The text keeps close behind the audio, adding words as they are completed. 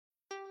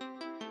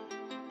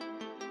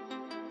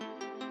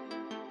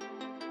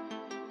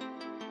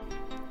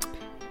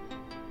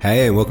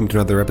Hey, and welcome to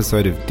another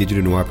episode of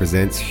Digital Noir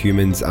Presents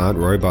Humans Aren't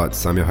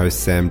Robots. I'm your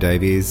host, Sam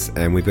Davies,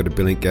 and we've got a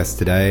brilliant guest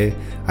today.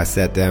 I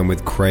sat down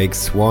with Craig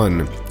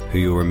Swan, who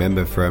you'll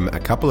remember from a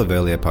couple of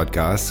earlier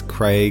podcasts.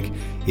 Craig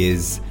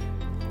is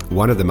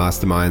one of the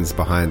masterminds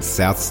behind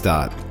South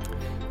Start,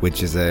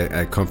 which is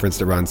a conference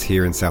that runs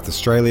here in South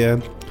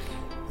Australia.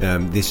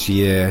 This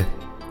year,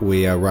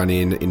 we are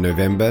running in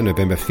November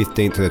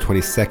 15th to the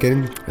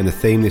 22nd, and the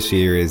theme this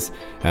year is...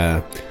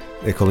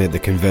 they're calling it the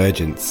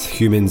Convergence,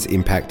 Humans,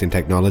 Impact and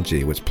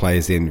Technology, which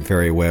plays in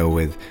very well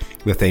with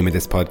the theme of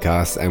this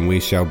podcast. And we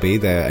shall be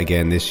there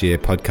again this year,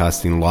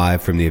 podcasting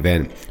live from the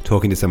event,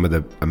 talking to some of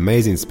the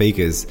amazing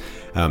speakers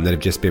that have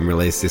just been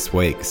released this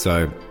week.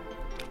 So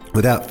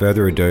without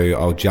further ado,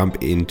 I'll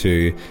jump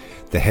into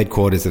the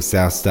headquarters of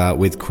South Start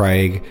with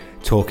Craig,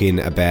 talking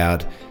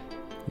about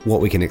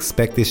what we can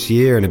expect this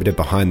year and a bit of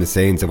behind the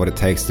scenes of what it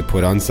takes to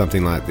put on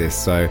something like this.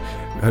 So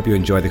I hope you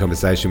enjoyed the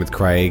conversation with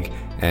Craig,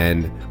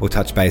 and we'll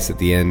touch base at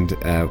the end,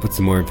 put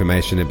some more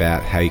information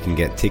about how you can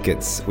get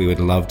tickets. We would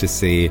love to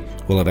see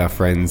all of our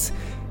friends,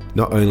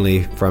 not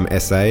only from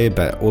SA,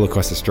 but all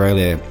across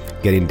Australia,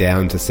 getting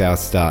down to South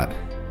Start.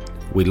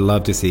 We'd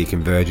love to see a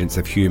convergence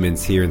of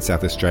humans here in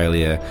South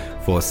Australia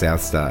for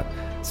South Start.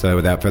 So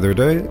without further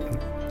ado,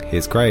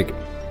 here's Craig.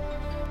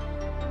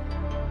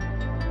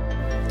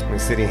 We're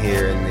sitting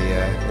here in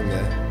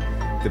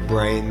the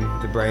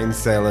brain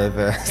cell of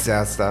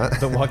South Start.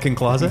 The walk-in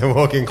closet? The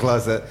walk-in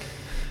closet.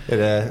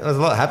 There's a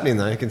lot happening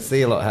though. You can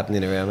see a lot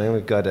happening around there.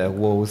 We've got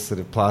walls sort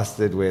of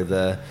plastered with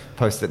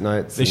post-it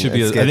notes. They should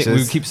be. I think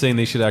we keep saying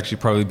they should actually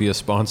probably be a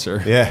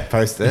sponsor. Yeah,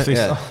 post-it.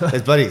 Yeah.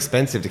 It's bloody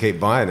expensive to keep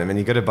buying them, and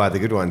you got to buy the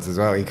good ones as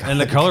well. And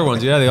the color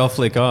ones, yeah, they all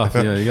flake off.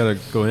 Yeah, you got to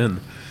go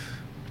in.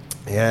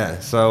 Yeah.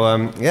 So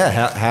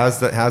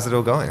how's it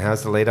all going?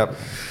 How's the lead up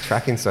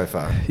tracking so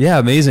far? Yeah,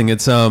 amazing.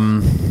 It's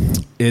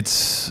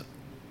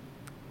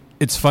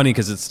funny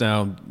because it's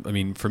now. I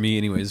mean, for me,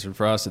 anyways, and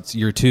for us, it's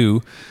year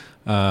 2.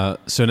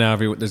 So now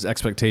there's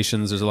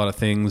expectations. There's a lot of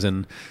things,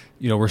 and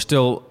we're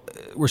still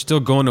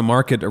going to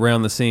market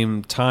around the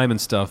same time and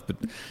stuff. But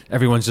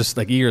everyone's just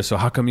like eager. So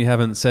how come you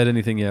haven't said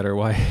anything yet, or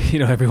why?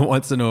 Everyone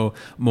wants to know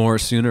more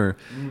sooner.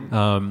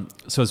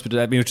 So it's,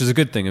 which is a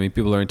good thing. I mean,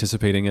 people are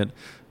anticipating it.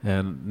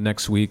 And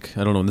next week,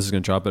 I don't know when this is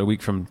going to drop, but a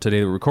week from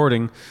today, we're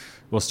recording.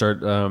 We'll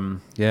start,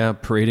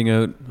 parading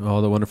out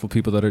all the wonderful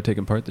people that are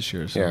taking part this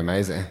year. So, yeah,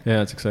 amazing.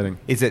 Yeah, it's exciting.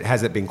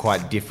 Has it been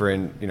quite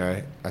different,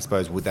 I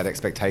suppose, with that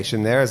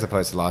expectation there as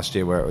opposed to last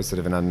year where it was sort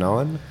of an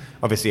unknown?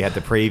 Obviously, you had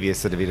the previous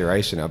sort of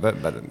iteration of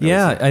it, but...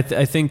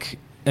 I think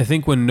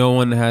when no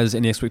one has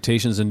any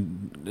expectations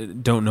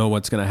and don't know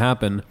what's going to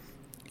happen,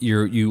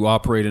 you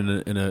operate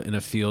in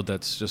a field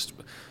that's just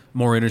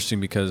more interesting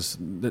because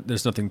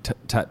there's nothing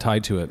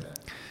tied to it.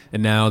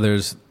 And now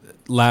there's...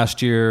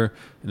 Last year,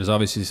 there's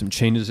obviously some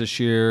changes this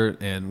year,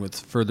 and with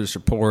further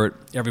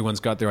support, everyone's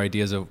got their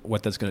ideas of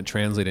what that's going to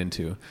translate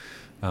into.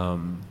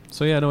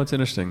 It's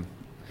interesting.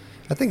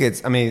 I think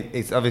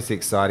it's obviously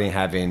exciting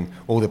having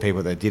all the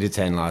people that did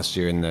attend last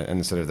year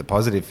and sort of the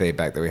positive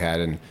feedback that we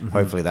had, and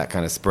hopefully that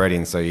kind of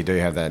spreading, so you do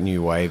have that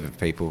new wave of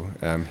people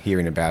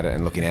hearing about it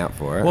and looking out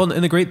for it. Well,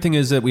 and the great thing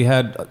is that we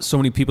had so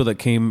many people that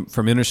came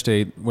from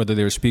interstate, whether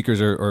they were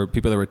speakers or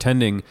people that were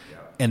attending.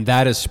 And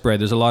that has spread.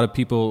 There's a lot of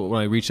people, when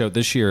I reached out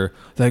this year,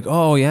 they're like,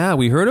 oh, yeah,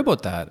 we heard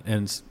about that.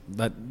 And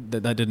that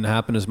didn't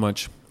happen as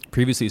much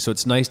previously. So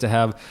it's nice to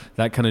have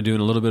that kind of doing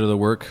a little bit of the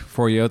work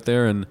for you out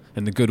there. And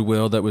the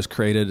goodwill that was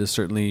created has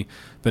certainly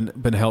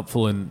been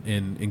helpful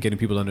in getting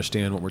people to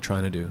understand what we're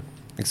trying to do.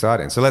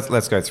 Exciting. So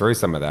let's go through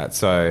some of that.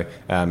 So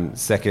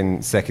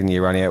second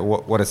year running out,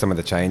 what are some of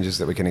the changes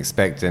that we can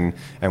expect, and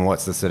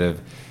what's the sort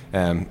of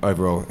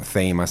overall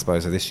theme, I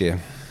suppose, of this year?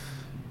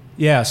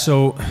 Yeah,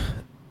 so...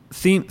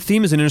 Theme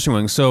is an interesting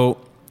one. So,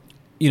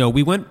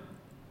 we went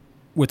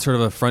with sort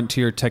of a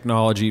frontier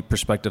technology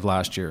perspective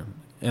last year.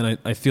 And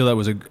I feel that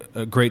was a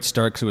great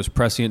start because it was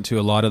prescient to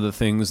a lot of the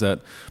things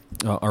that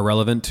are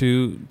relevant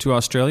to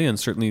Australia and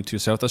certainly to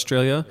South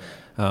Australia.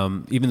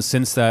 Even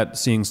since that,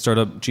 seeing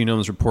Startup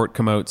Genome's report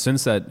come out,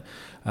 since that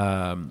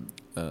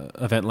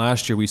event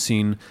last year, we've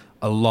seen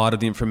a lot of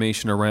the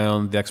information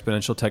around the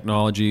exponential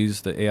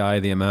technologies, the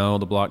AI, the ML,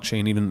 the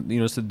blockchain, even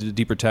just the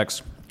deeper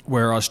techs,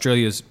 where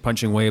Australia is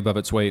punching way above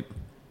its weight,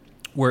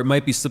 where it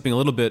might be slipping a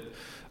little bit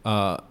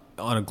on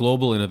a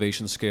global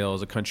innovation scale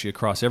as a country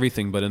across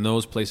everything, but in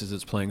those places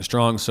it's playing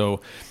strong. So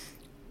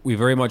we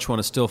very much want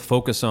to still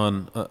focus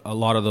on a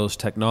lot of those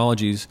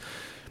technologies.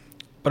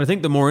 But I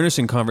think the more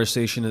interesting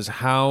conversation is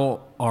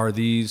how are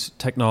these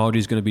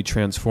technologies going to be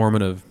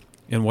transformative,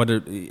 and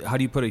how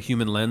do you put a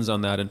human lens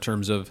on that in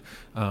terms of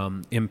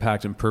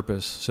impact and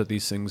purpose so that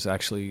these things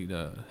actually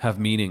have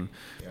meaning.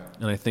 Yeah.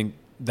 And I think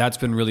that's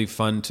been really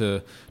fun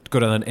to go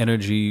down an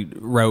energy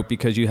route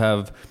because you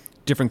have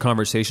different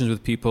conversations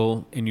with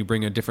people and you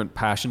bring a different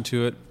passion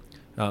to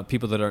it.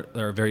 People that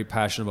are very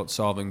passionate about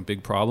solving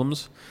big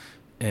problems,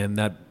 and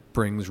that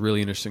brings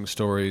really interesting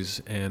stories.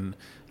 And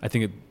I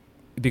think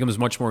it becomes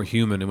much more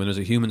human. And when there's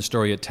a human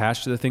story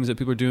attached to the things that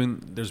people are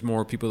doing, there's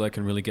more people that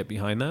can really get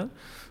behind that.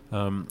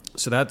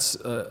 So that's,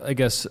 I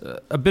guess,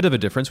 a bit of a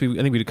difference. I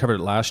think we covered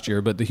it last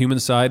year, but the human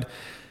side.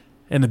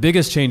 And the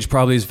biggest change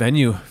probably is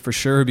venue, for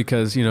sure,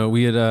 because,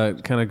 we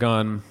had kind of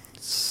gone,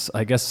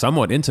 I guess,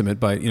 somewhat intimate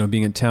by,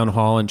 being in town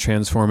hall and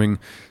transforming,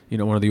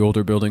 one of the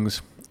older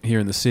buildings here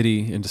in the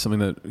city into something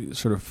that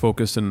sort of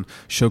focused and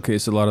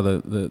showcased a lot of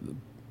the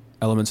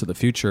elements of the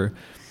future.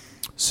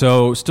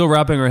 So still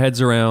wrapping our heads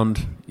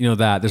around,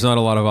 that. There's not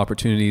a lot of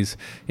opportunities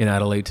in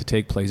Adelaide to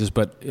take places,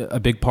 but a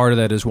big part of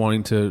that is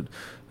wanting to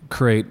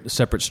create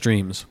separate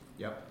streams.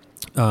 Yep.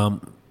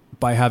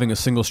 By having a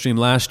single stream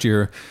last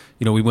year,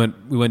 we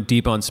went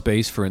deep on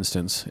space, for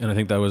instance, and I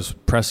think that was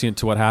prescient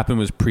to what happened.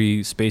 Was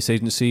pre-space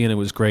agency, and it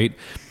was great.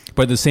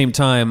 But at the same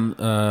time,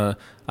 a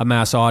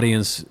mass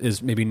audience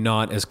is maybe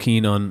not as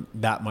keen on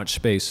that much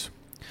space.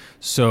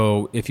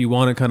 So if you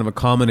want to kind of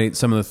accommodate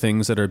some of the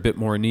things that are a bit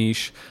more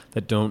niche,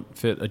 that don't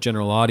fit a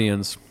general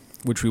audience,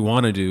 which we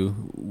want to do,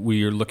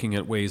 we are looking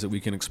at ways that we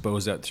can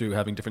expose that through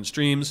having different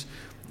streams.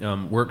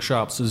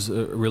 Workshops is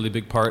a really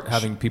big part,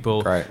 having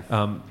people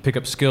pick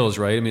up skills,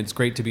 right? I mean, it's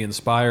great to be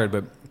inspired,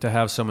 but to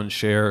have someone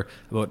share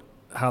about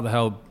how the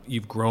hell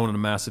you've grown in a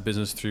massive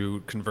business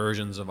through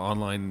conversions of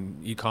online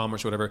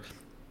e-commerce, whatever,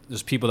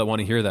 there's people that want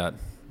to hear that.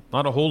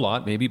 Not a whole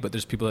lot, maybe, but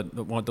there's people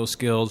that want those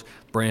skills,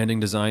 branding,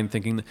 design,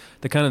 thinking,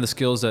 the kind of the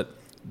skills that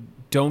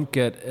don't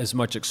get as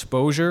much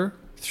exposure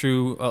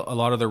through a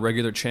lot of the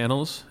regular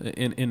channels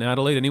in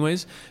Adelaide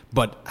anyways,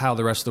 but how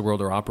the rest of the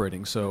world are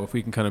operating. So if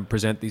we can kind of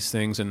present these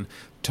things and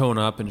tone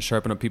up and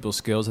sharpen up people's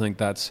skills, I think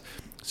that's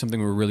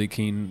something we're really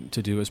keen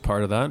to do as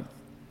part of that.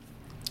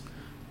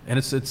 And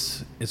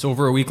it's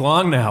over a week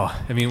long now.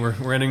 I mean,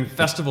 we're entering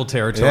festival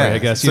territory, I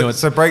guess.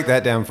 So break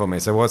that down for me.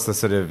 So what's the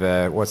sort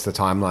of what's the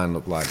timeline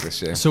look like this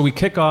year? So we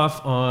kick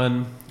off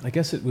on, I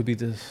guess it would be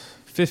the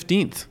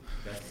 15th.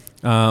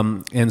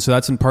 And so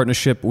that's in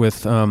partnership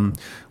with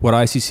what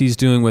ICC is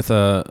doing with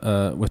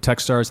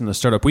Techstars and the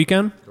Startup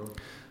Weekend.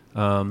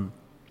 Cool.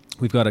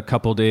 We've got a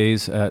couple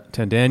days at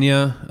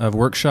Tandania of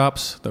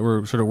workshops that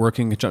we're sort of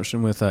working in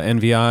conjunction with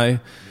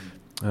NVI.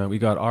 We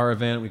got our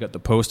event, we got the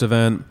post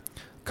event,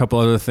 a couple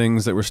other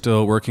things that we're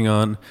still working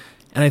on.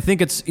 And I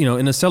think it's,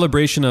 in a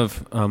celebration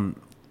of an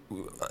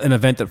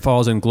event that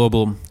falls in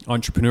Global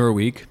Entrepreneur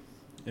Week,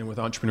 and with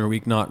Entrepreneur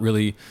Week not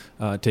really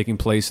taking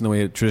place in the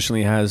way it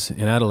traditionally has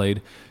in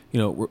Adelaide,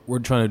 we're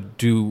trying to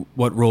do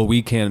what role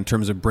we can in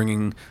terms of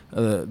bringing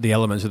the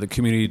elements of the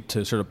community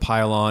to sort of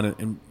pile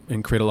on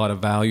and create a lot of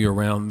value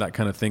around that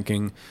kind of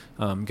thinking,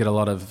 get a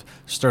lot of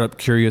startup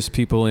curious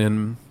people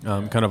in,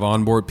 kind of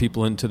onboard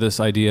people into this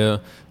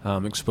idea,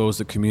 expose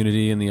the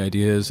community and the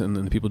ideas and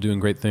the people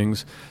doing great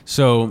things.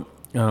 So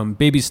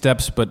baby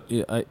steps, but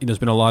there's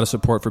been a lot of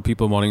support for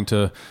people wanting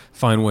to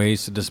find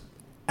ways to just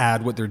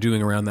add what they're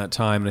doing around that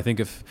time. And I think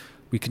if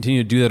we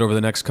continue to do that over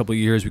the next couple of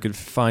years, we could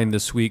find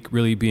this week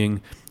really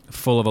being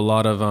full of a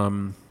lot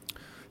of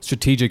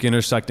strategic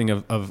intersecting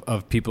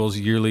of people's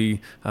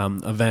yearly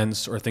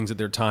events or things that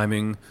they're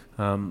timing,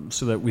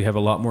 so that we have a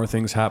lot more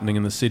things happening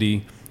in the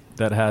city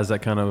that has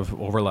that kind of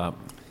overlap.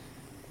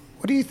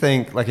 What do you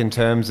think, like in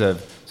terms of,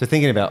 so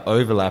thinking about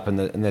overlap and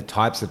the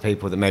types of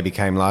people that maybe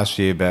came last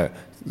year, but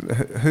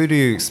who do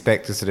you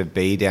expect to sort of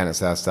be down at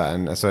Southside?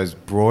 And I suppose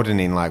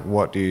broadening, like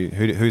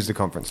who's the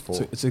conference for?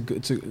 So it's a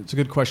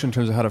good question in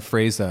terms of how to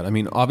phrase that. I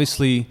mean,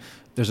 obviously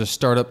there's a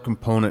startup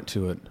component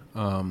to it.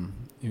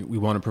 We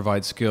want to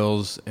provide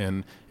skills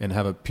and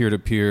have a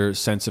peer-to-peer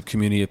sense of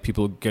community of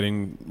people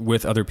getting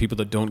with other people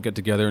that don't get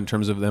together in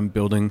terms of them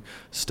building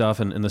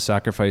stuff and the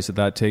sacrifice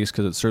that takes,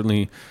 because it's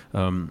certainly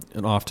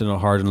and often a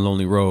hard and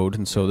lonely road.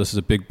 And so this is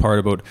a big part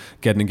about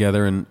getting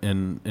together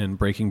and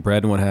breaking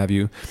bread and what have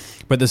you.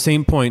 But at the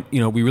same point,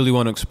 we really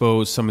want to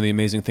expose some of the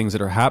amazing things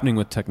that are happening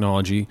with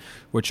technology,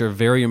 which are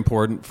very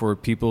important for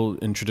people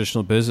in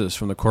traditional business,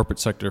 from the corporate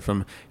sector,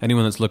 from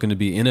anyone that's looking to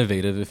be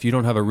innovative. If you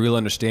don't have a real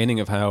understanding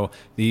of how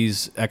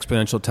these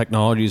exponential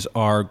technologies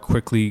are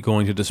quickly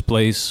going to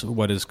displace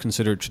what is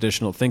considered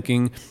traditional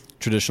thinking,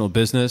 traditional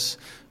business,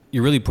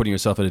 you're really putting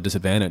yourself at a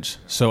disadvantage.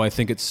 So I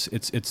think it's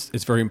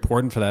very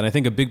important for that. And I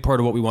think a big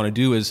part of what we want to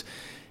do is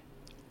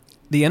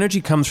the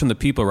energy comes from the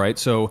people, right?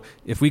 So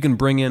if we can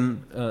bring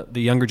in the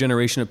younger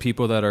generation of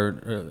people that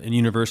are in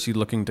university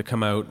looking to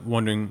come out,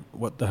 wondering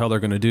what the hell they're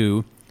going to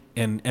do,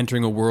 and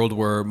entering a world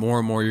where more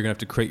and more you're going to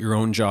have to create your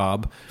own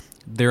job,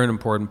 they're an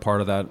important part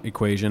of that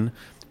equation.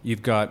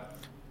 You've got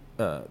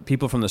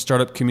people from the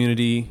startup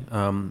community,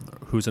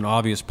 who's an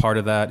obvious part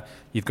of that.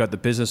 You've got the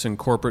business and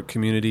corporate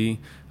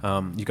community.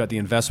 You've got the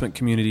investment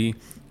community.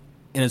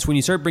 And it's when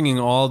you start bringing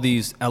all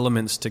these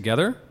elements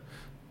together,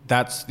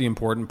 that's the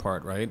important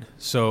part, right?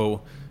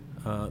 So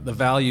the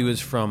value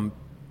is from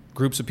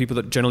groups of people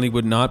that generally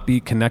would not be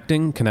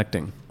connecting,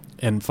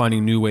 and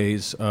finding new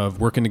ways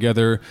of working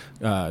together,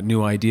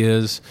 new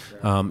ideas.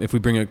 If we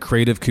bring a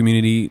creative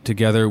community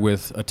together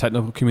with a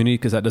technical community,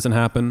 because that doesn't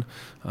happen.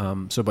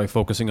 So by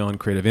focusing on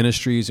creative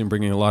industries and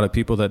bringing a lot of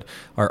people that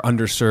are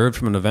underserved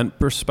from an event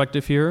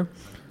perspective here,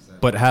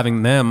 but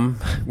having them,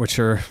 which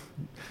are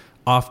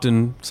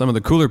often some of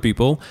the cooler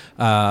people,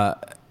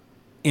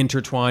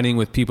 intertwining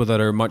with people that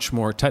are much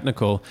more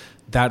technical,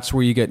 that's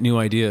where you get new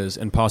ideas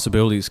and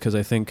possibilities. Because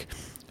I think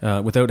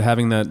without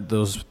having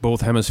those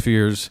both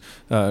hemispheres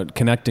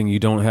connecting, you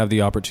don't have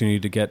the opportunity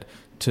to get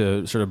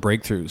to sort of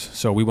breakthroughs.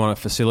 So we want to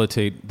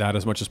facilitate that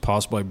as much as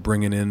possible by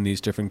bringing in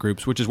these different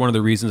groups, which is one of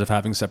the reasons of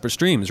having separate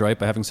streams, right?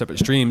 By having separate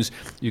streams,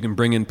 you can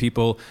bring in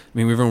people. I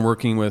mean, we've been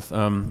working with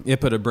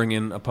IPA to bring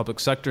in a public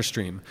sector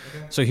stream.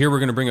 Okay. So here we're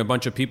going to bring a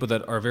bunch of people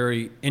that are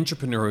very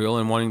entrepreneurial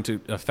and wanting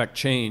to affect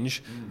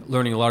change,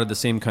 learning a lot of the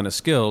same kind of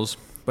skills,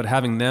 but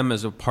having them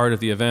as a part of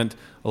the event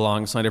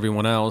alongside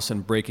everyone else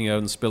and breaking out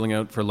and spilling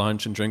out for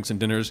lunch and drinks and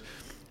dinners,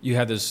 you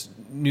have this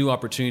new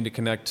opportunity to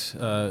connect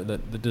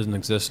that doesn't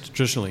exist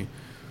traditionally.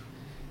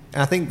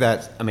 And I think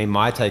that, I mean,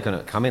 my take on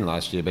it come in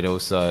last year, but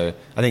also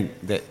I think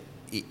that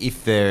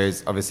if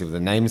there's, obviously with the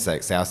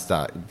namesake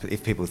Southstart,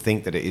 if people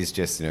think that it is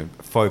just,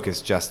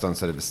 focused just on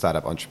sort of the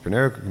startup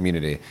entrepreneur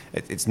community,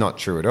 it's not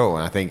true at all.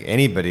 And I think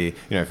anybody,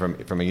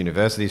 from a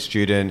university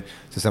student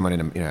to someone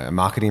in a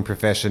marketing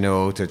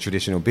professional to a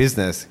traditional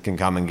business can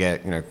come and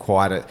get,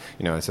 quite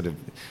a, sort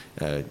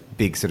of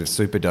big sort of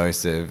super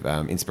dose of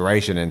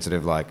inspiration and sort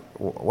of like,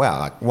 wow,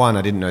 like one,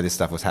 I didn't know this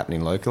stuff was happening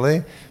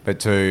locally,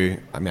 but two,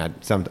 I mean,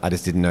 I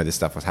just didn't know this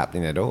stuff was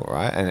happening at all,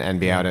 right? And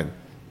be able to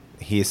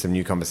hear some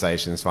new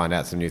conversations, find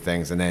out some new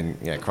things, and then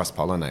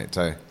cross-pollinate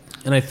too.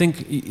 And I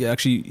think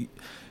actually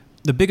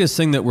the biggest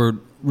thing that we're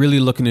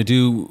really looking to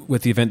do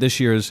with the event this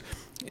year is,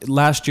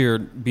 last year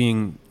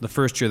being the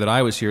first year that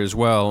I was here as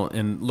well,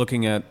 and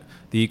looking at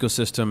the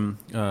ecosystem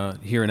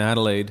here in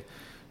Adelaide,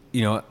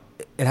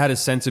 it had a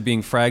sense of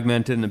being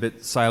fragmented and a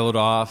bit siloed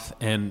off.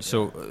 And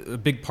so a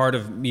big part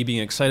of me being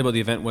excited about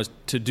the event was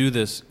to do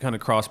this kind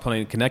of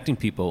cross-pollinating, connecting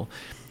people.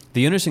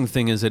 The interesting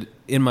thing is that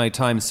in my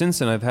time since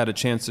then, I've had a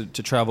chance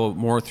to travel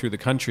more through the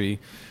country,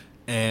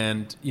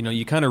 and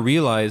you kind of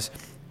realize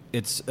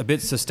it's a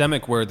bit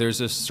systemic, where there's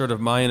this sort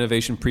of my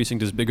innovation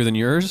precinct is bigger than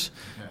yours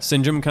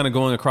syndrome kind of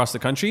going across the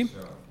country,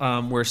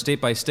 where state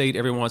by state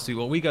everyone wants to,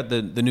 well, we got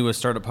the newest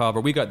startup hub,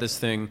 or we got this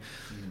thing,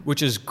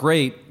 which is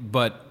great,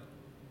 but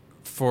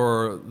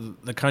for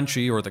the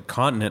country or the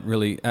continent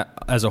really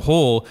as a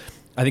whole,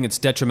 I think it's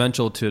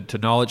detrimental to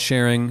knowledge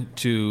sharing,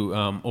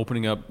 to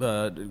opening up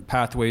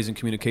pathways and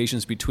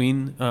communications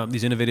between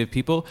these innovative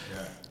people.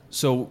 Yeah.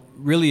 So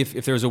really,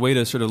 if there's a way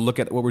to sort of look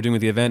at what we're doing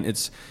with the event,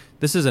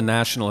 this is a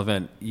national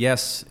event.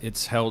 Yes,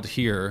 it's held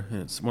here,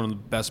 and it's one of the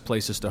best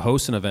places to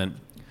host an event,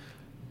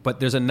 but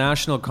there's a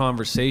national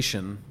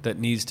conversation that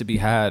needs to be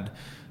had.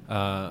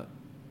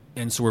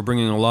 And so we're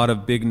bringing a lot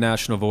of big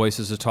national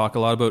voices to talk a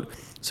lot about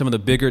some of the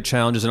bigger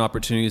challenges and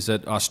opportunities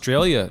that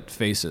Australia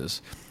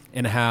faces,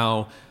 and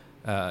how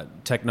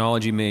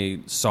technology may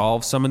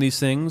solve some of these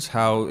things,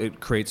 how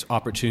it creates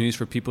opportunities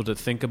for people to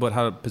think about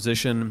how to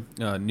position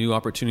new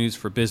opportunities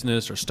for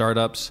business or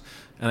startups.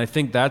 And I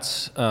think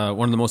that's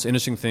one of the most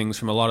interesting things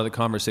from a lot of the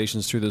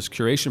conversations through this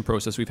curation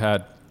process we've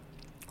had.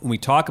 When we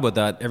talk about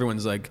that,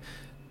 everyone's like,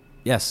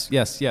 yes,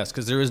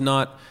 because there is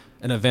not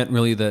an event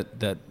really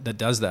that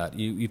does that.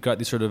 You've got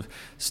these sort of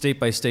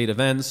state-by-state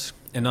events,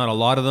 and not a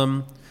lot of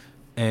them.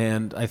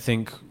 And I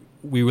think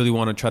we really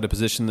want to try to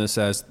position this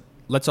as,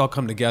 let's all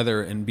come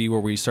together and be where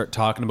we start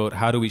talking about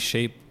how do we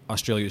shape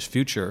Australia's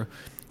future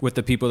with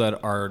the people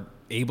that are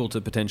able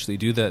to potentially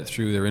do that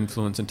through their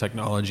influence in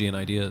technology and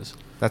ideas.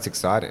 That's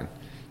exciting.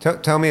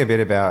 Tell me a bit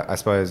about, I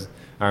suppose,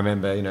 I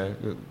remember,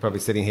 probably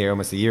sitting here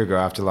almost a year ago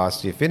after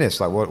last year finished,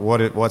 like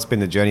what's been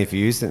the journey for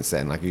you since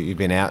then? Like you've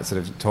been out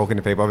sort of talking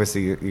to people.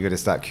 Obviously you got to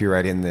start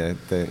curating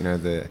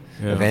the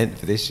event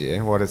for this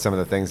year. What are some of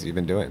the things that you've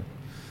been doing?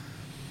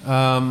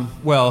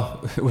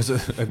 Well, it was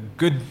a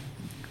good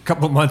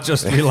couple of months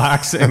just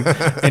relaxing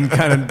and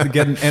kind of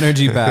getting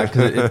energy back.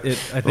 I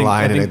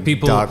think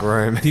people, dark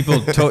room. People,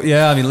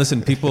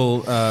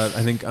 people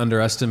I think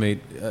underestimate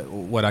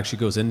what actually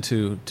goes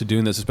into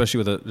doing this,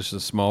 especially with just a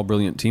small,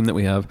 brilliant team that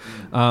we have.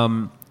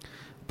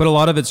 But a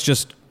lot of it's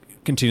just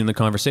continuing the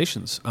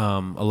conversations.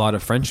 A lot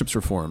of friendships were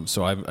formed.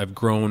 So I've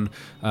grown,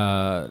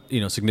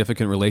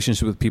 significant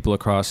relationships with people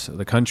across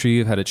the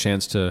country. I've had a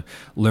chance to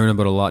learn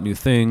about a lot of new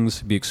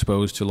things, be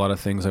exposed to a lot of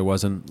things I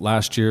wasn't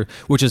last year,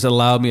 which has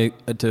allowed me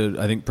to,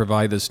 I think,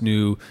 provide this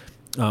new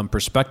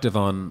perspective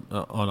on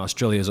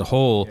Australia as a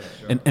whole,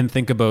 and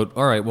think about,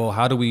 all right, well,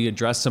 how do we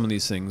address some of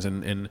these things,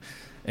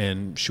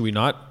 and should we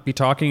not be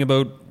talking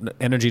about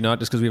energy, not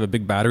just because we have a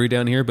big battery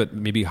down here, but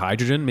maybe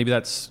hydrogen? Maybe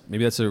that's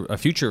a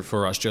future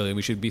for Australia.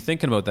 We should be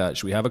thinking about that.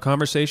 Should we have a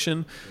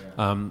conversation?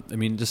 Yeah.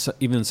 Just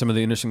even some of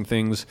the interesting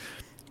things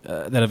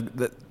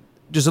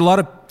there's a lot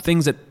of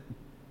things that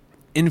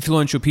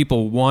influential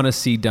people want to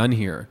see done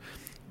here.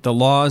 The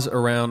laws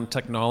around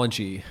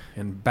technology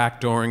and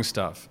backdooring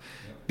stuff.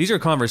 Yeah. These are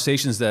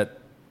conversations that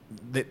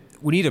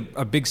we need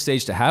a big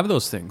stage to have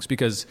those things,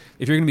 because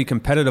if you're going to be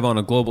competitive on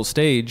a global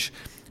stage,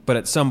 but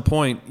at some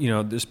point,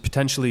 there's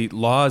potentially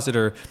laws that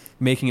are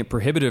making it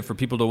prohibitive for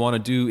people to want to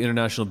do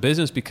international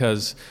business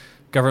because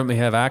government may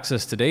have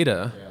access to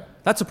data. Yeah.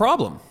 That's a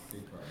problem.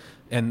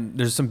 And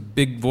there's some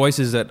big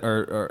voices that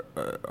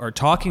are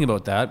talking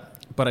about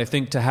that. But I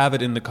think to have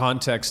it in the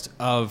context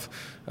of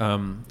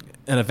an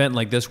event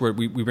like this, where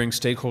we bring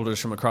stakeholders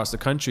from across the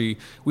country,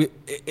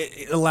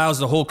 it allows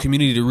the whole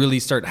community to really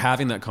start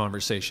having that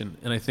conversation.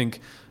 And I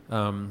think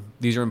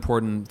these are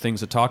important things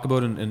to talk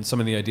about, and some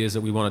of the ideas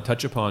that we want to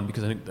touch upon,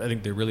 because I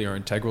think they really are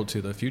integral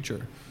to the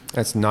future.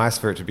 It's nice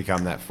for it to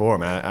become that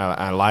forum.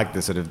 I like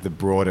the sort of the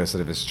broader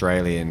sort of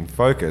Australian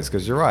focus,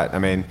 because you're right. I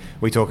mean,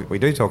 we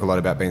do talk a lot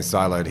about being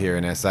siloed here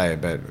in SA,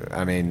 but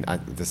I mean,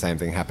 the same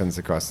thing happens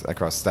across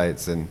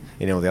states and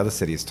in all the other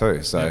cities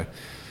too. So. Yeah.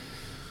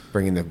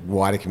 Bringing the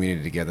wider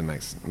community together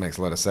makes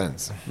a lot of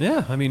sense.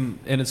 Yeah, I mean,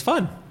 and it's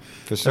fun.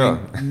 For sure.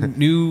 I mean,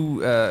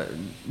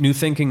 new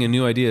thinking and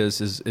new ideas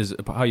is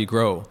how you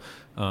grow.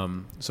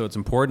 So it's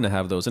important to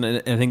have those, and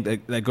I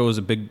think that goes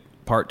a big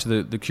part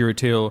to the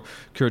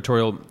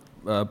curatorial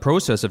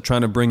process of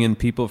trying to bring in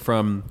people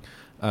from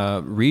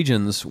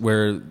regions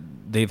where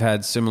they've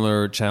had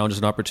similar challenges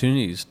and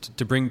opportunities.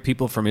 To bring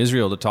people from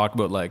Israel to talk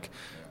about, like,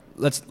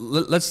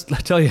 let's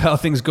tell you how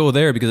things go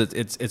there, because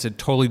it's a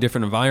totally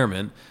different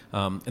environment,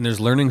 and there's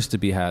learnings to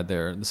be had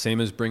there. The same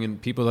as bringing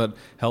people that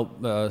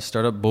help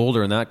start up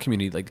Boulder in that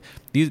community. Like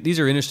these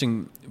are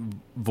interesting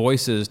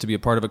voices to be a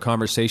part of a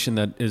conversation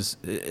that is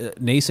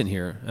nascent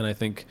here, and I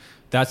think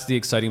that's the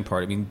exciting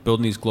part. I mean,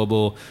 building these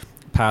global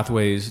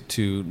pathways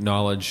to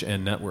knowledge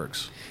and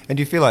networks. And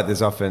do you feel like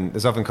there's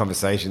often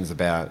conversations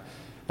about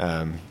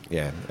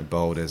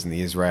Boulders and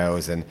the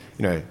Israels and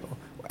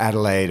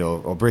Adelaide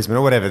or Brisbane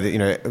or whatever,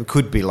 it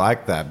could be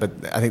like that, but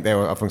I think they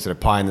were often sort of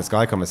pie in the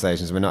sky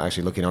conversations. We're not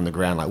actually looking on the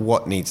ground, like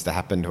what needs to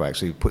happen to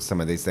actually put some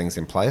of these things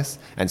in place,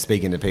 and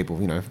speaking to people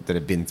that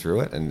have been through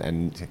it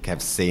and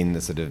have seen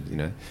the sort of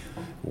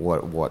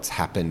what's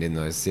happened in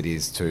those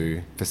cities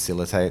to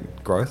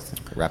facilitate growth,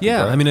 rapid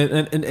growth. I mean,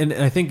 and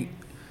I think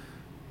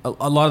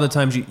a lot of the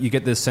times you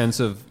get this sense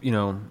of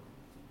even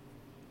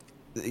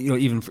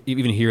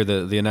here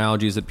the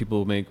analogies that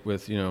people make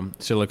with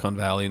Silicon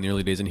Valley in the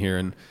early days in here,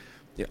 and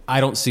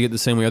I don't see it the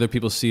same way other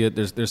people see it.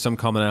 There's some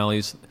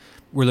commonalities.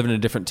 We're living in a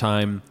different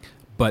time,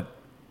 but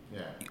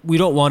we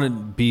don't want to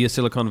be a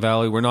Silicon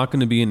Valley. We're not going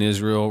to be in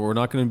Israel. We're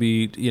not going to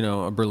be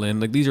a Berlin.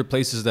 Like, these are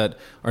places that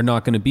are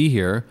not going to be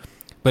here,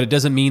 but it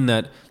doesn't mean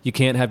that you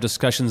can't have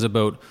discussions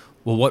about,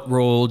 well, what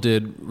role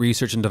did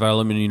research and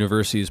development in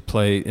universities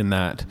play in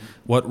that?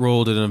 What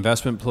role did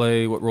investment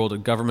play? What role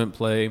did government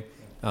play?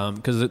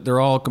 Because they're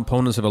all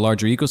components of a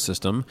larger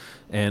ecosystem,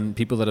 and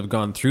people that have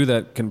gone through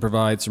that can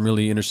provide some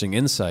really interesting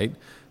insight,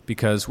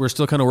 because we're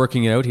still kind of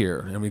working it out here.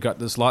 And we've got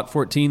this Lot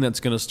 14 that's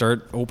going to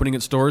start opening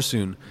its doors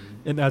soon,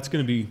 and that's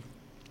going to be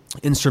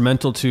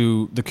instrumental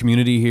to the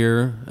community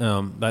here.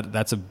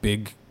 That's a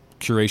big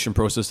curation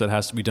process that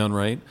has to be done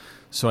right.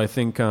 So I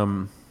think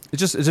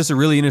it's just a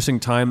really interesting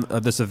time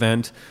of this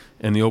event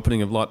and the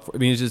opening of Lot 14. I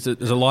mean,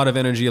 there's a lot of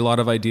energy, a lot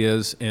of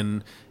ideas,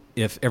 and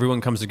if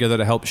everyone comes together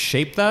to help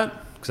shape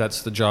that, because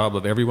that's the job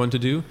of everyone to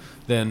do,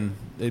 then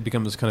it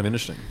becomes kind of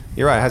interesting.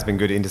 You're right. It has been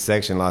good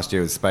intersection last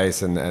year with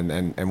space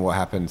and what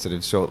happened sort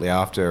of shortly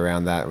after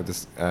around that with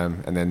this,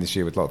 and then this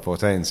year with Lot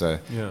 14. So,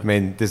 yeah. I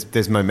mean,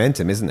 there's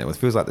momentum, isn't there? It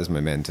feels like there's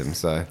momentum.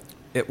 So,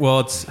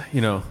 it's,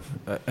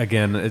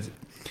 again,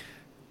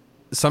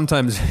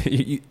 sometimes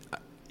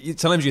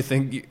sometimes you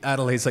think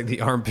Adelaide's like the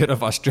armpit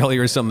of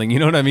Australia or something. You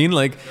know what I mean?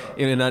 Like,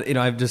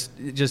 I've just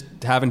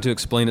having to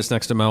explain this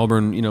next to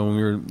Melbourne, when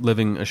we were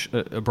living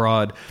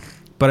abroad.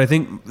 But I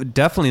think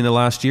definitely in the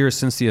last year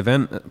since the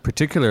event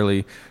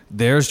particularly,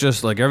 there's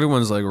just like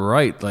everyone's like,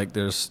 right, like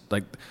there's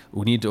like,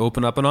 we need to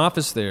open up an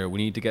office there. We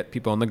need to get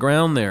people on the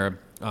ground there.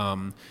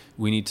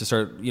 We need to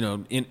start,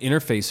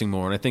 interfacing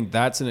more. And I think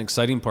that's an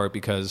exciting part,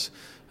 because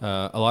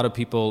a lot of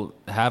people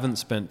haven't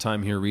spent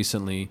time here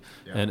recently,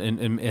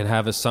 and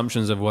have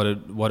assumptions of what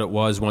it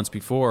was once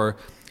before.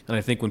 And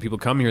I think when people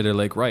come here, they're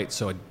like, right,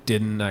 so I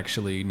didn't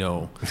actually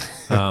know.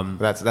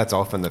 That's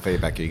often the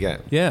feedback you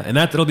get. Yeah, and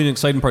that'll be an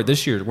exciting part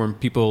this year, when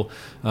people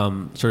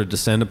sort of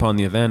descend upon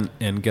the event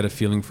and get a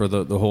feeling for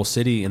the whole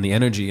city and the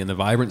energy and the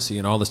vibrancy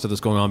and all the stuff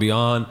that's going on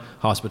beyond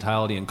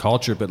hospitality and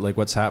culture, but like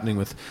what's happening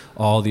with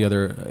all the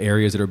other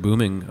areas that are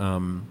booming.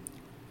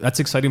 That's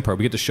the exciting part.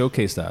 We get to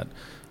showcase that.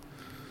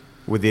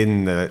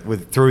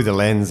 Through the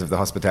lens of the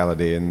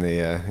hospitality and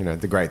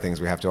the great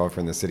things we have to offer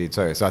in the city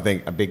too. So I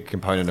think a big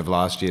component of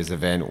last year's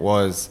event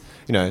was,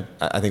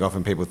 I think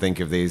often people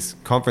think of these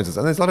conferences,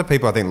 and there's a lot of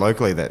people I think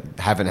locally that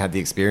haven't had the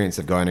experience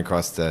of going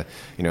across to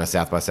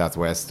South by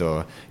Southwest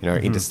or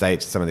interstate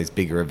to some of these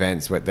bigger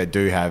events where they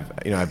do have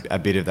a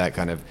bit of that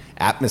kind of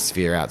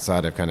atmosphere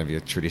outside of kind of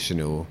your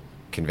traditional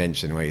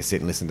convention where you sit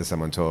and listen to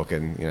someone talk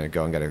and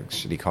go and get a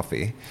shitty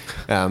coffee.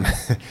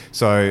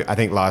 So I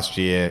think last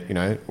year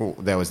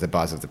there was the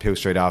buzz of the Peel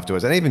Street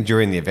afterwards, and even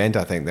during the event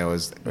I think there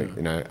was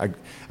a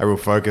real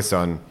focus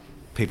on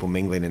people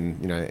mingling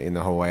in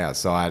the hallway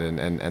outside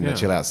and the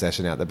chill out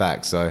session out the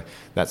back. So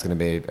that's going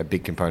to be a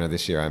big component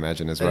this year, I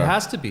imagine, as well. It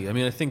has to be. I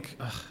mean, I think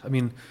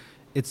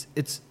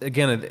it's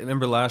again, I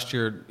remember last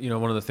year,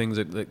 one of the things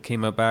that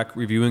came up back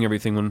reviewing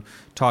everything when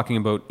talking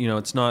about,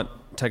 it's not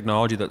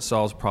technology that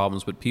solves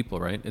problems, but people,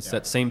 right? It's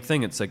that same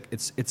thing. It's like,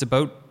 it's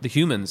about the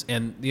humans.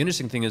 And the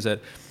interesting thing is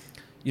that,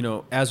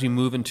 as we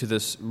move into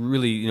this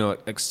really,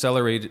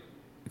 accelerated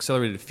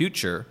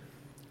future,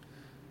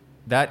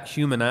 that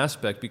human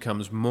aspect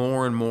becomes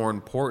more and more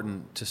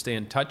important to stay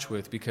in touch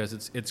with, because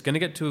it's going to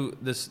get to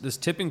this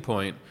tipping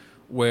point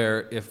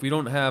where if we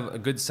don't have a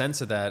good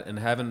sense of that and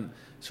haven't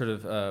sort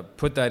of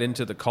put that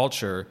into the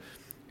culture,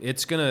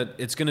 it's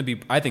gonna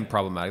be, I think,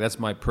 problematic. That's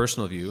my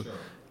personal view. Sure.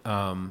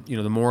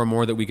 The more and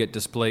more that we get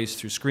displaced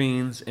through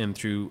screens and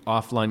through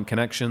offline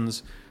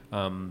connections,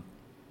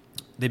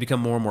 they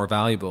become more and more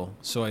valuable.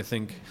 So I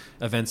think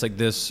events like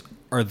this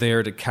are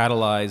there to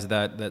catalyze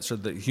that sort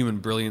of the human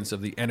brilliance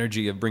of the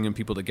energy of bringing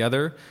people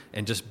together,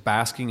 and just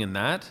basking in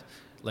that.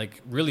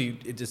 Like, really,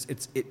 it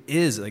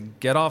is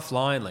like, get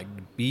offline, like,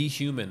 be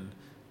human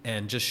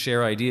and just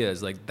share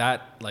ideas like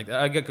that. Like,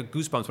 I get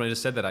goosebumps when I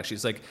just said that. Actually,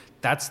 it's like,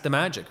 that's the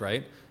magic,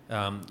 right?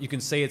 You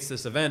can say it's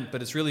this event,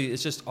 but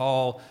it's just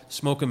all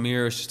smoke and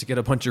mirrors, just to get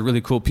a bunch of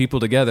really cool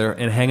people together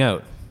and hang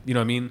out. You know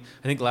what I mean?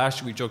 I think last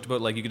year we joked about,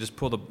 like, you could just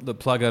pull the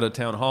plug out of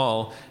town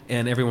hall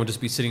and everyone would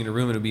just be sitting in a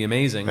room and it would be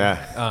amazing.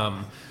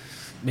 Yeah.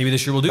 Maybe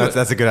this year we'll do it.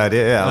 That's a good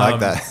idea. Yeah, I like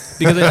that.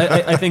 Because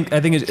I think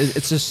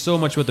it's just so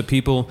much with the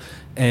people,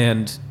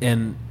 and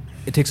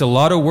it takes a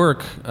lot of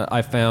work,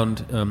 I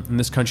found, in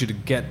this country, to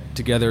get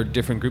together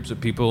different groups of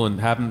people and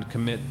have them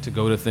commit to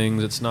go to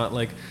things. It's not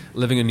like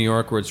living in New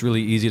York, where it's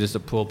really easy just to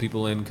pull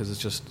people in, because it's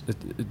just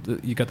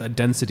you got that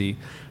density.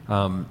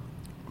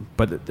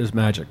 But there's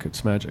magic.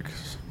 It's magic.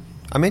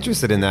 I'm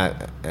interested in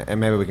that, and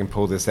maybe we can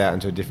pull this out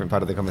into a different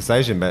part of the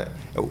conversation, but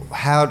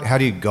how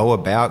do you go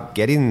about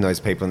getting those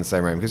people in the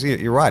same room? Because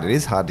you're right, it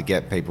is hard to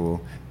get people,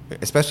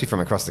 especially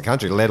from across the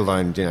country, let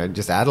alone,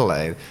 just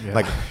Adelaide. Yeah,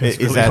 like,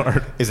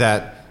 is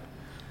that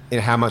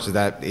how much of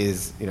that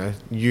is,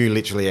 you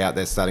literally out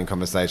there starting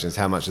conversations?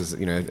 How much is,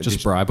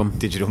 just bribe them,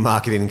 digital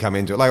marketing come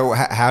into it?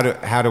 Like,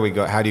 how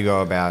do you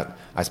go about,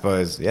 I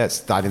suppose,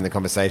 starting the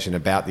conversation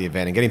about the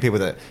event and getting people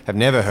that have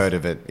never heard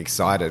of it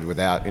excited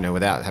without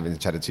having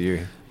chatted to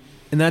you?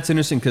 And that's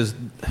interesting, because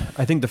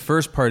I think the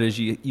first part is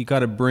you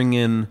got to bring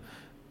in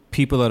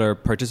people that are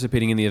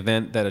participating in the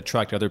event that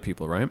attract other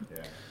people, right? Yeah.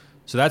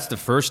 So that's the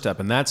first step,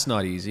 and that's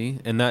not easy.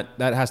 And that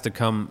has to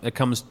come. It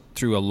comes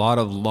through a lot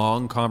of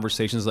long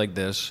conversations like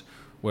this,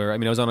 where, I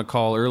was on a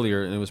call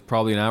earlier, and it was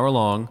probably an hour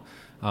long,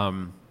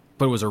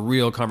 but it was a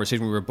real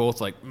conversation. We were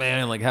both like,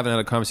 man, like, haven't had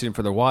a conversation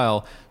for a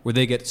while, where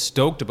they get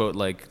stoked about,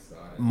 like,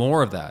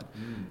 more of that.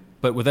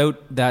 But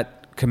without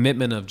that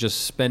commitment of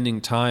just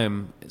spending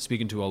time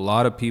speaking to a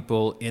lot of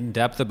people in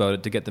depth about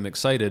it to get them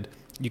excited,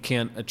 you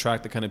can't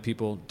attract the kind of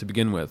people to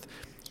begin with.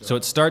 Sure. So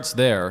it starts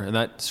there, and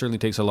that certainly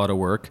takes a lot of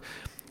work.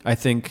 I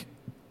think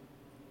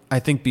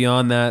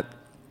beyond that,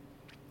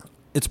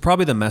 it's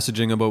probably the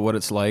messaging about what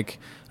it's like.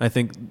 I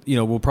think,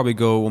 we'll probably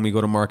go, when we go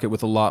to market,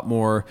 with a lot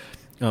more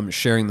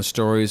sharing the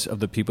stories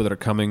of the people that are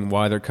coming,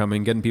 why they're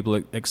coming, getting people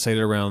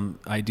excited around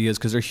ideas,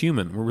 because they're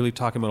human. We're really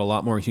talking about a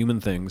lot more human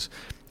things.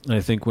 And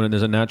I think when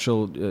there's a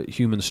natural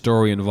human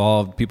story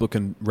involved, people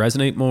can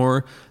resonate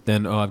more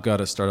than, I've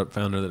got a startup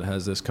founder that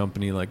has this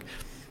company, like,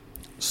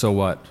 so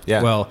what?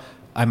 Yeah. Well,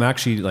 I'm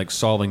actually, like,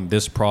 solving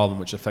this problem,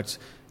 which affects...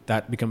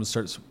 that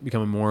starts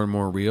becoming more and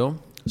more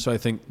real. So I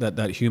think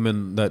that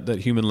human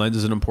lens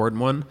is an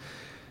important one.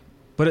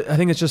 But I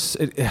think it's just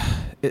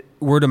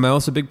word of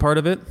mouth is a big part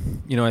of it.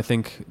 I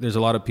think there's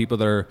a lot of people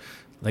that are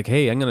like,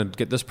 hey, I'm going to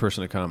get this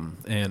person to come.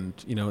 And,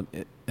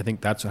 I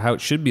think that's how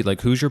it should be.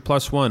 Like, who's your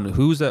plus one?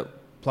 Who's that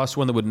plus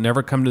one that would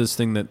never come to this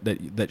thing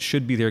that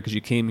should be there because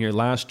you came here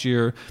last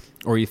year,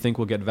 or you think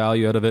will get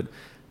value out of it?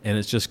 And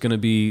it's just going to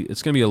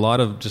be a lot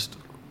of just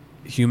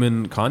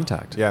human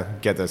contact. Yeah,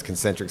 get those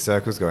concentric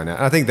circles going out.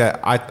 And I think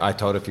that I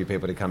told a few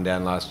people to come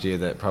down last year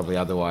that probably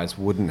otherwise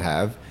wouldn't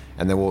have,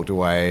 and they walked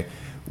away,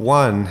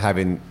 one,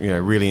 having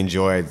really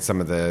enjoyed some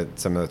of the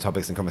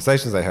topics and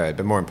conversations they heard,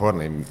 but more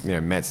importantly,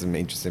 met some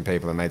interesting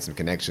people and made some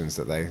connections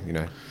that they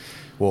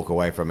walk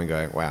away from and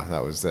go, wow,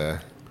 that was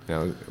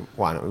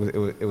one,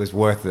 it was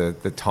worth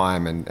the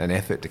time and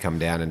effort to come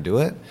down and do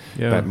it.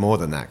 Yeah. But more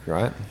than that,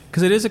 right?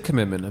 Because it is a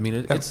commitment.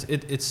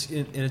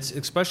 It's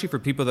especially for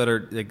people that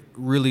are, like,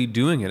 really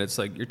doing it. It's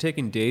like you're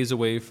taking days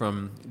away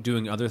from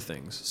doing other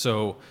things.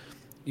 So,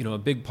 a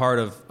big part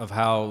of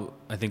how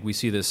I think we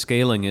see this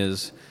scaling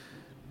is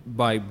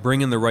by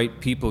bringing the right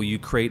people. You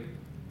create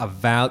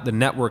the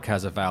network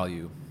has a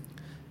value,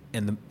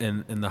 and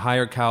the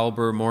higher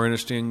caliber, more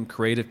interesting,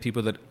 creative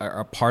people that are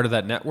a part of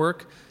that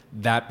network,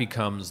 that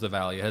becomes the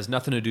value. It has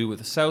nothing to do with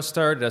the South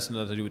Start. It has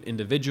nothing to do with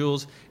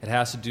individuals. It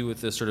has to do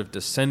with this sort of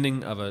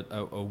descending of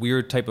a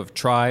weird type of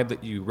tribe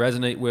that you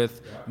resonate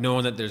with,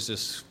 knowing that there's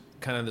this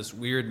kind of this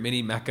weird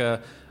mini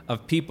mecca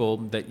of people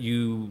that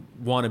you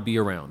want to be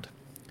around.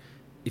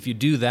 If you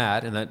do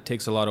that, and that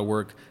takes a lot of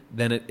work,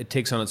 then it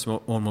takes on its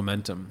own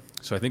momentum.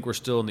 So I think we're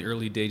still in the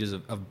early stages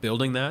of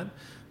building that,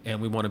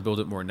 and we want to build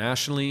it more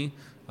nationally.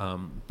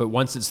 But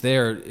once it's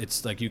there,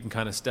 it's like you can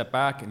kind of step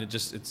back, and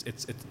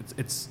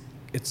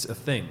it's a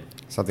thing.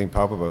 Something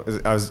palpable.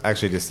 I was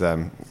actually just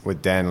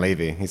with Dan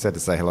Levy. He said to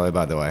say hello,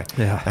 by the way.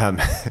 Yeah,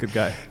 good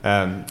guy.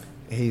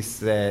 he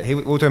said we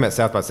were talking about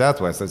South by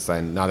Southwest. Let's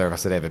say neither of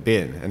us had ever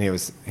been, and he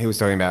was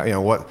talking about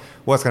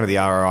what's kind of the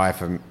ROI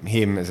for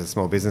him as a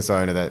small business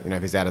owner that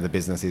if he's out of the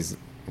business, he's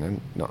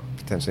not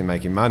potentially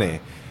making money.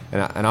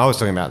 And I was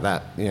talking about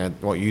that,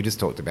 what you just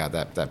talked about,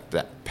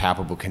 that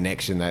palpable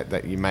connection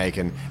that you make,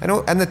 and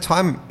the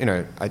time,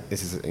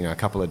 this is a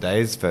couple of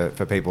days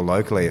for people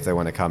locally if they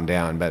want to come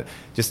down, but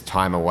just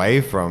time away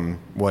from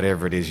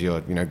whatever it is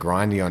you're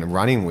grinding on and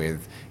running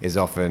with is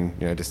often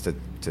just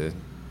to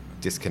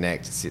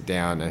disconnect, sit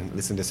down and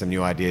listen to some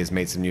new ideas,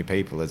 meet some new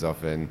people is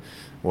often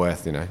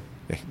worth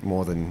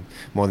more than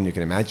you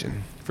can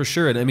imagine. For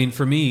sure, and I mean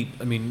for me,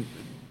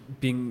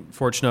 being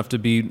fortunate enough to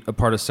be a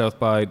part of South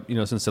by,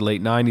 since the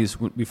late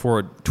 90s,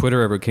 before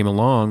Twitter ever came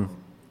along,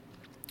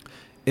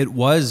 it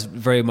was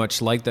very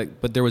much like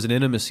that, but there was an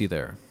intimacy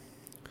there.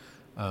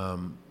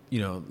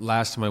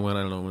 Last time I went,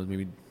 I don't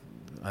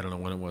know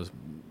when it was,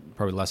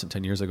 probably less than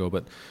 10 years ago,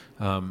 but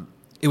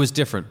it was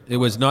different. It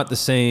was not the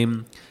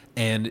same,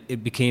 and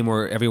it became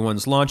where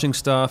everyone's launching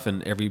stuff,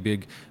 and every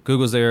big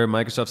Google's there,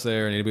 Microsoft's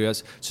there, and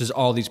AWS. So there's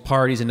all these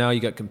parties, and now you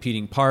got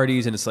competing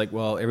parties, and it's like,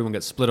 well, everyone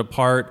gets split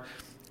apart.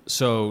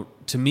 So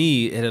to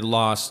me, it had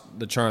lost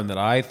the charm that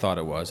I thought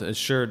it was. It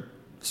sure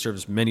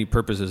serves many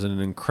purposes and an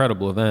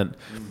incredible event.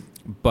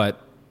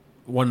 But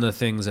one of the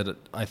things that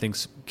I think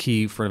is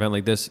key for an event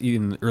like this,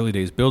 even in the early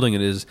days building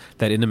it, is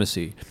that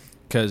intimacy.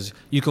 Because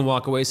you can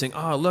walk away saying,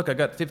 oh, look, I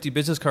got 50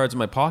 business cards in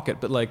my pocket,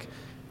 but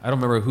I don't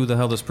remember who the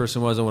hell this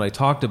person was and what I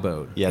talked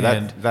about.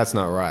 Yeah, that's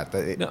not right.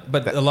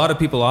 But a lot of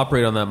people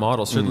operate on that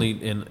model. Certainly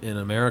in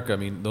America,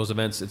 those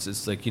events,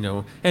 it's like,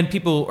 and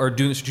people are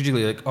doing it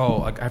strategically, like,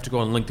 oh, I have to go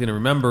on LinkedIn and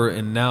remember,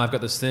 and now I've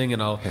got this thing,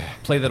 and I'll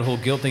play that whole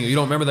guilt thing. You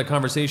don't remember that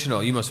conversation? Oh,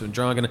 you must have been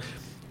drunk. And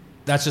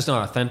that's just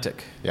not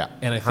authentic. Yeah,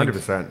 and I think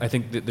 100%. I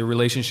think the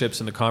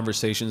relationships and the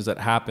conversations that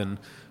happen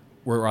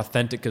were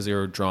authentic because they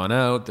were drawn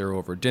out. They were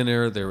over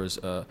dinner. There was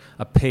a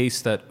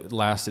pace that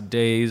lasted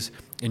days.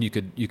 And you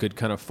could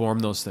kind of form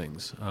those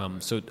things.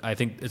 So I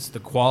think it's the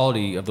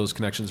quality of those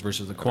connections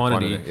versus the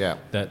quantity. Yeah.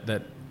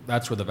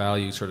 That's where the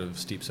value sort of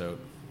steeps out.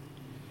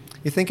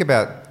 You think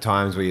about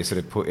times where you sort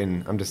of put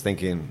in. I'm just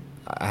thinking.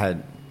 I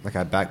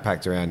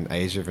backpacked around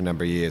Asia for a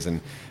number of years, and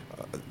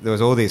there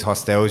was all these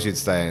hostels you'd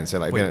stay in. So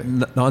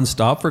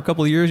Non-stop for a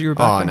couple of years you were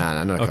back? Oh,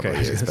 no, not a couple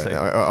of years, but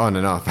on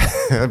and off.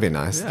 That'd be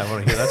nice. Yeah, I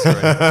want to hear that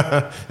story.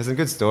 There's some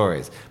good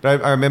stories.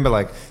 But I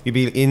remember you'd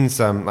be in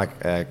some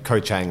Koh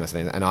Chang or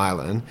something, an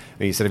island,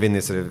 and you're sort of in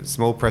this sort of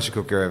small pressure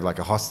cooker of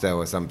a hostel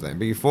or something.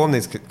 But you form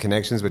these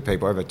connections with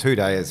people over 2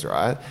 days,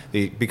 right?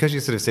 Because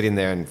you're sort of sitting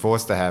there and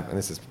forced to have, and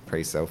this is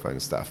pre-cell phone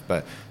stuff,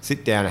 but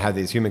sit down and have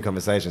these human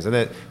conversations,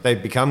 and they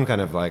become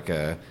kind of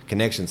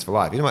connections for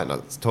life. You might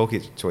not talk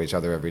to each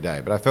other every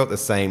day, but I felt the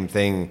same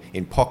thing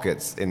in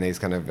pockets in these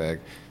kind of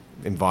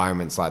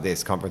environments like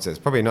this, conferences.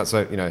 Probably not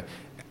so,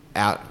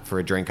 out for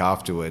a drink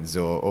afterwards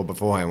or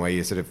beforehand, where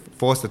you're sort of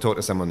forced to talk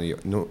to someone that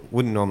you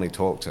wouldn't normally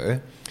talk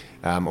to,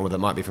 or that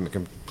might be from a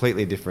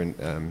completely different,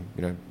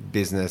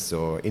 business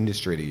or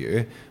industry to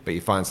you, but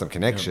you find some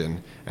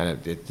connection,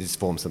 and it just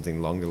forms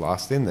something longer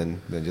lasting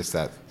than just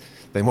that,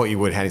 than what you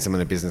would handing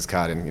someone a business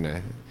card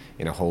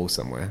in a hall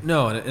somewhere.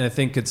 No, and I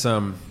think it's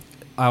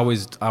I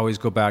always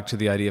go back to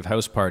the idea of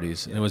house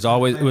parties, and it was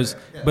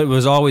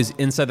always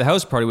inside the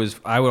house party.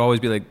 I would always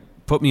be like,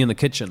 put me in the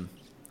kitchen.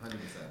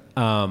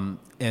 100%.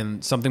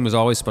 And something was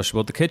always special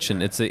about the kitchen.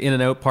 It's the in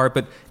and out part,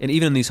 and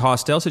even in these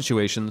hostel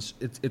situations,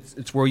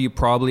 it's where you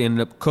probably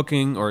ended up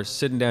cooking or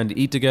sitting down to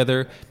eat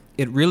together.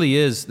 It really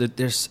is that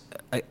there's.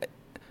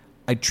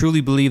 I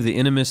truly believe the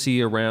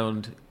intimacy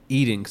around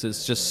eating, because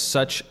it's just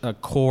such a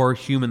core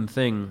human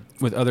thing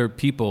with other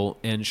people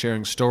and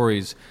sharing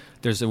stories.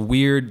 There's a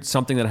weird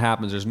something that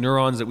happens. There's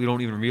neurons that we don't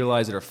even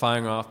realize that are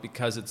firing off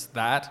because it's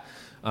that,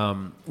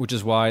 which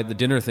is why the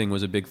dinner thing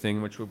was a big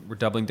thing, which we're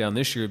doubling down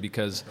this year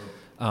because,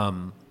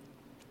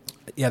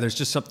 there's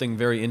just something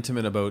very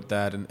intimate about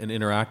that and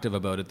interactive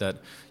about it, that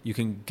you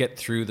can get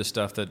through the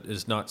stuff that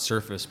is not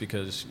surface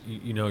because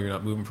you're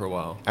not moving for a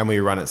while. And we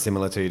run it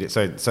similar to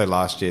so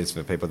last year's,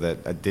 for people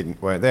that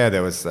weren't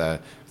there was 3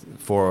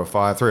 or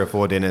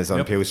 4 dinners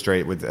on Peel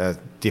Street with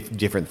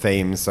different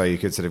themes, so you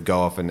could sort of go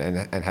off and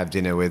have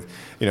dinner with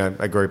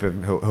a group of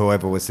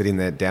whoever was sitting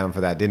there down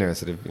for that dinner.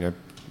 Sort of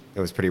it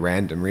was pretty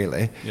random,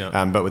 really,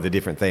 but with a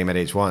different theme at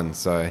each one.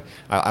 So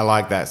I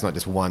like that. It's not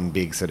just one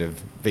big sort of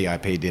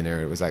VIP dinner.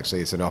 It was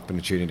actually an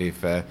opportunity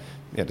for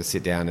to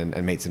sit down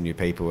and meet some new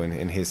people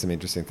and hear some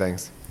interesting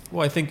things.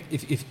 Well, I think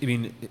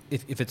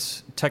if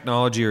it's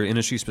technology or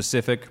industry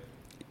specific,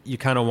 you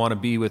kind of want to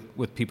be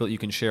with people that you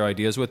can share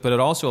ideas with, but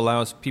it also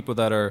allows people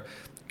that are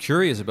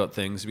curious about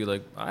things to be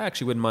like, I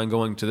actually wouldn't mind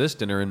going to this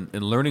dinner and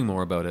learning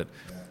more about it.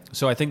 Yeah.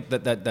 So I think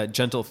that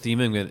gentle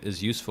theming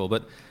is useful.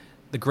 But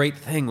the great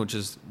thing, which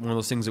is one of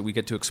those things that we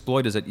get to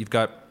exploit, is that you've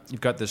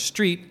got this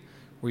street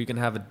where you can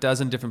have a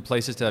dozen different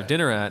places to have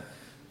dinner at,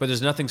 but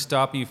there's nothing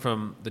stopping you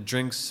from the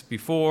drinks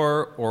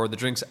before or the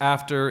drinks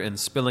after and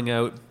spilling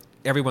out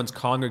everyone's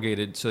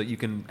congregated so that you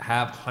can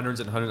have hundreds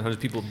and hundreds of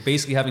people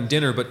basically having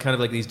dinner, but kind of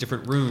like these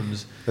different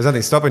rooms. There's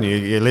nothing stopping you.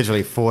 You're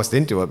literally forced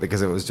into it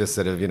because it was just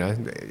sort of,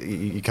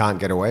 you can't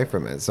get away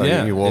from it. So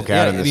you walk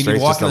out in the streets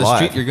you walk just on the alive.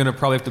 street, you're going to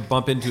probably have to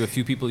bump into a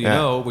few people you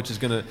know, which is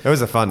going to... It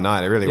was a fun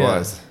night. It really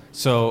was.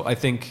 So I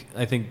think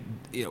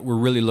we're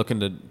really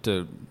looking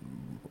to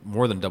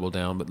more than double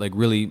down, but like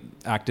really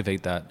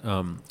activate that.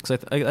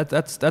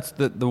 Because that's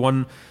the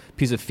one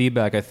piece of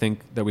feedback I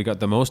think that we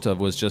got the most of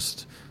was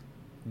just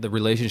the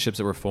relationships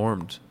that were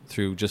formed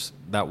through just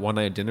that one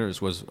night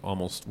dinners was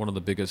almost one of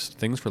the biggest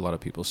things for a lot of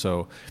people.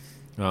 So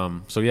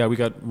yeah,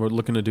 we're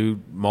looking to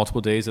do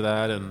multiple days of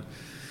that and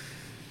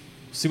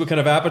see what kind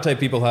of appetite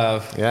people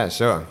have. Yeah,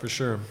 sure. For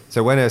sure.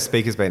 So when are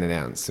speakers being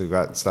announced? We've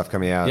got stuff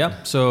coming out.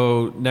 Yeah.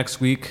 So next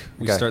week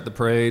we start the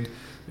parade.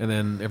 And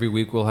then every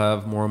week we'll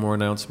have more and more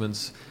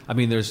announcements. I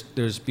mean, there's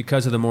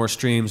because of the more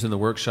streams and the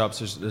workshops,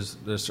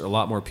 there's a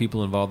lot more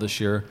people involved this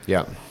year.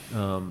 Yeah.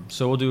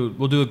 So we'll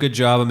do a good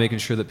job of making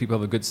sure that people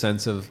have a good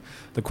sense of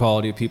the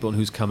quality of people and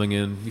who's coming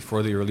in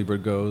before the early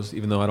bird goes.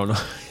 Even though I don't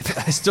know,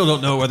 I still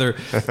don't know whether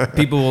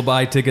people will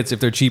buy tickets if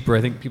they're cheaper.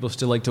 I think people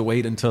still like to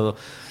wait until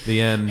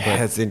the end. But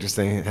Yeah, it's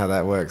interesting how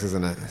that works,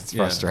 isn't it? It's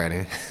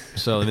frustrating.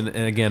 So and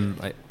again,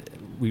 I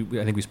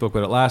think we spoke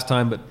about it last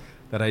time, but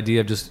that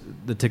idea of just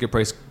the ticket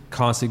price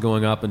constantly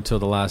going up until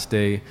the last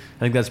day, I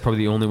think that's probably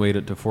the only way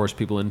to force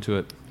people into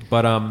it.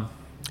 But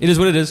it is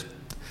what it is.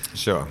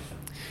 Sure.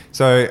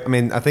 So, I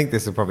mean, I think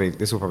this will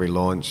probably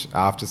launch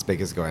after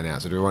speakers going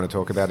out. So do we want to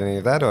talk about any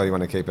of that, or do you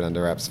want to keep it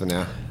under wraps for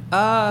now?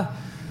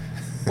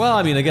 Well,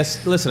 I mean, I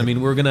guess, listen, I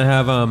mean, we're going to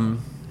have,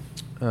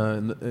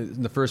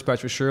 in the first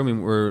batch for sure, I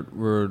mean,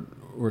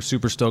 we're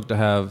super stoked to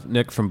have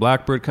Nick from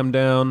Blackbird come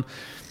down.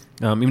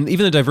 Even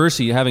the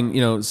diversity,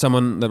 having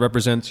someone that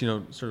represents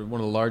sort of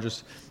one of the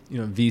largest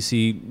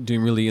VC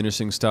doing really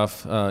interesting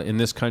stuff in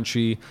this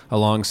country,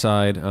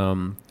 alongside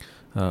a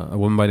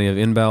woman by the name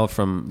of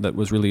Inbal that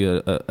was really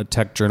a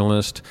tech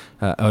journalist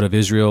out of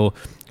Israel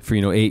for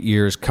 8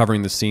 years,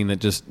 covering the scene, that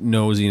just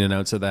knows the in and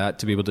outs of that,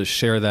 to be able to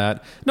share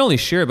that, not only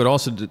share but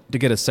also to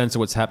get a sense of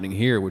what's happening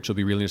here, which will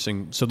be really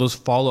interesting. So those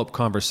follow-up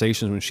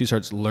conversations when she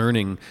starts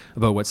learning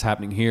about what's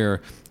happening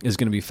here is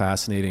going to be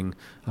fascinating.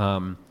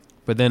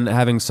 But then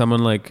having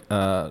someone like,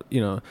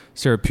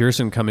 Sarah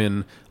Pearson come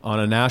in on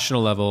a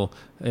national level,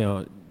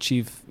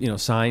 chief,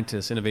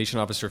 scientist, innovation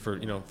officer for,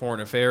 foreign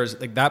affairs,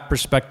 like that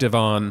perspective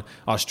on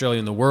Australia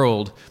and the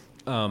world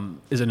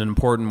is an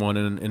important one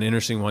and an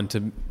interesting one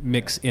to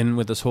mix in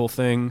with this whole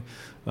thing.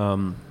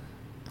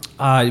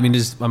 I mean,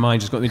 just my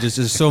mind just going,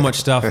 just so much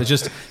stuff.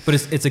 But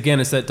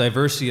it's that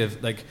diversity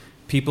of like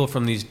people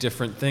from these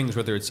different things,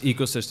 whether it's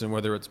ecosystem,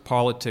 whether it's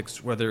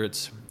politics, whether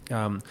it's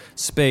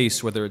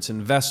space, whether it's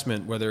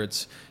investment, whether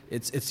it's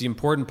the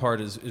important part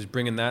is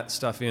bringing that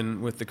stuff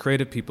in with the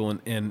creative people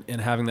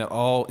and having that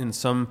all in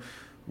some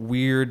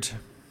weird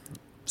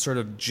sort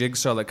of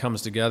jigsaw that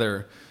comes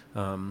together,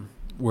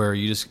 where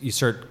you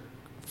start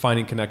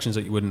finding connections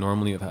that you wouldn't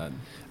normally have had.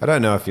 I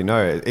don't know if you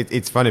know,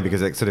 it's funny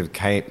because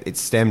it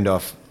stemmed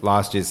off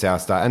last year's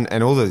South Star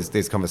and all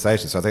these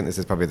conversations. So I think this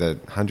is probably the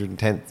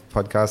 110th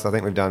podcast I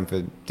think we've done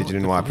for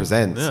Digital Noir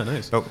Presents. Yeah,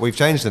 nice. But we've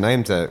changed the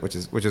name to, which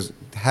is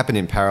happened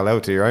in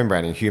parallel to your own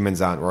branding,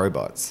 Humans Aren't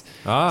Robots.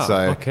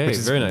 Okay, which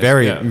is very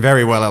nice.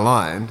 Very well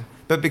aligned.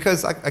 But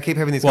because I keep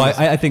having these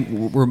I think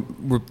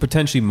we're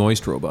potentially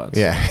moist robots.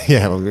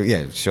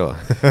 Yeah, sure.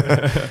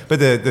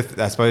 But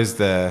I suppose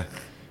the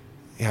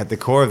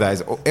core of that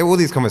is all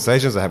these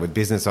conversations I have with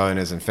business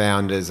owners and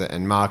founders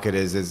and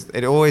marketers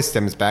it always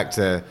stems back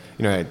to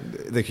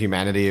the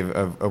humanity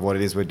of what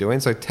it is we're doing.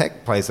 So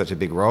tech plays such a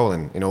big role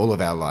in all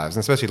of our lives,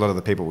 and especially a lot of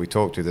the people we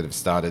talk to that have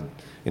started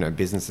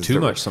businesses. Too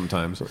much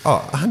sometimes.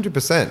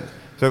 100%.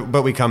 So,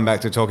 but we come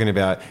back to talking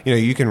about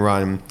you can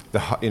run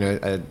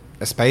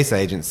a space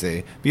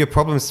agency, but your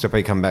problems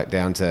typically come back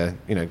down to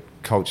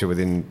culture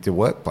within the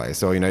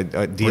workplace, or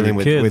dealing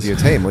with your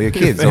team or your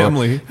kids, your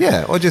family,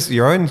 or just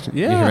your own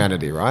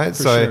humanity, right?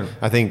 So sure.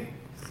 I think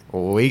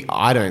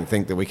I don't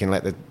think that we can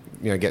let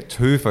get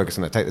too focused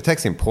on the tech. The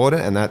tech's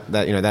important, and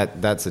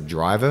that's a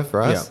driver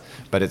for us,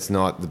 but it's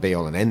not the be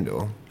all and end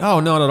all. Oh,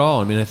 not at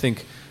all. I mean, I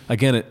think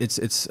again,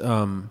 it's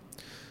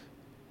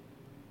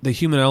the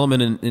human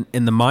element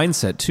in the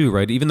mindset too,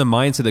 right? Even the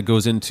mindset that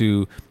goes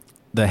into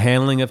the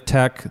handling of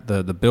tech,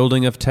 the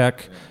building of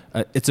tech,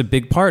 it's a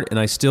big part. And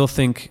I still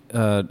think,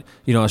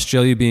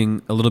 Australia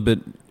being a little bit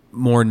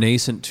more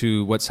nascent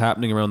to what's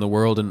happening around the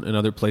world and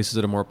other places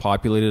that are more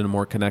populated and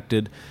more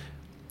connected,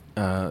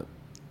 the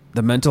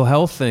mental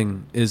health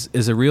thing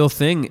is a real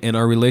thing in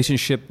our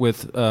relationship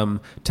with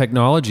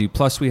technology.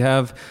 Plus we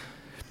have,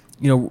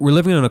 we're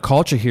living in a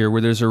culture here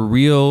where there's a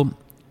real,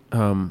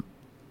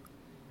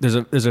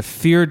 there's a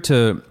fear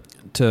to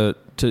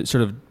sort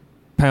of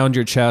pound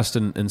your chest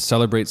and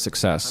celebrate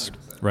success,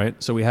 100%.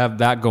 Right? So we have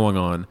that going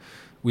on.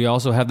 We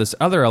also have this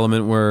other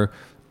element where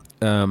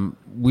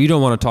we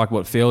don't want to talk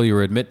about failure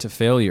or admit to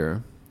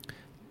failure.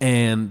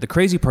 And the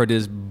crazy part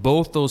is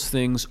both those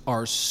things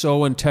are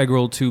so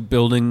integral to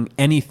building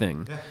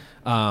anything.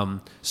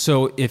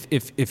 So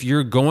if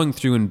you're going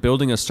through and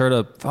building a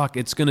startup,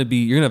 you're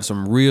gonna have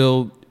some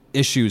real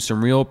issues,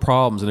 some real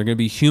problems, and they're gonna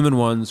be human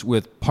ones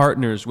with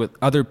partners, with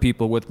other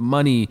people, with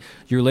money.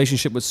 Your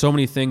relationship with so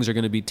many things are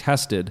gonna be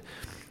tested.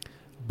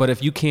 But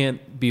if you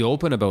can't be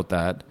open about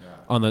that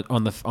on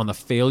the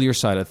failure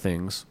side of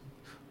things,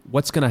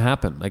 what's gonna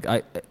happen?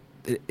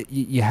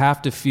 You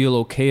have to feel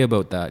okay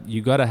about that.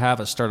 You got to have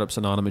a Startups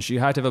Anonymous. You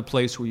have to have a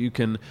place where you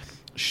can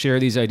share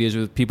these ideas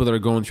with people that are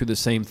going through the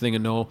same thing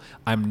and know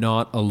I'm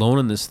not alone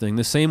in this thing.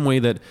 The same way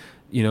that,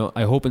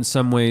 I hope in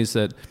some ways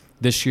that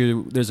this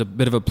year there's a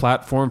bit of a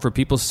platform for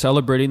people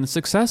celebrating the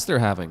success they're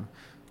having.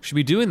 We should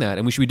be doing that,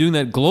 and we should be doing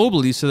that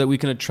globally so that we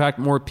can attract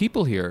more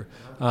people here.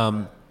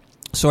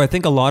 So I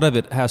think a lot of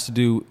it has to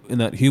do in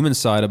that human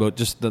side about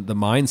just the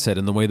mindset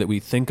and the way that we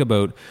think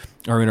about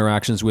our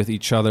interactions with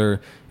each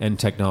other and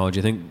technology.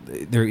 I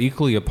think they're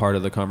equally a part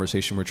of the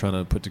conversation we're trying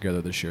to put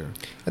together this year.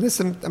 And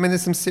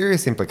there's some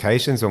serious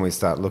implications when we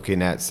start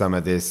looking at some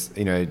of this,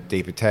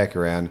 deeper tech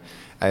around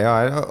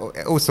AI,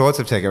 all sorts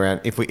of tech around.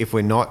 If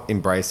we're not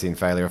embracing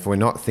failure, if we're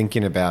not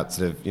thinking about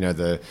sort of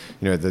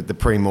the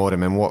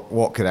pre-mortem and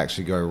what could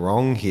actually go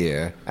wrong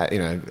here,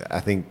 I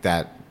think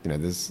that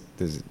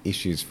there's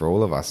issues for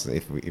all of us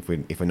if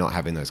we're not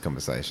having those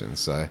conversations.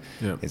 So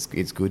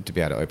it's good to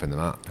be able to open them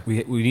up.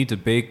 We need to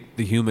bake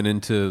the human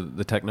into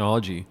the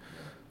technology,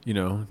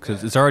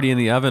 because it's already in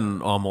the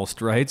oven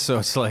almost, right? So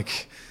it's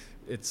like.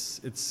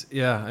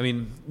 I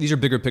mean, these are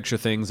bigger picture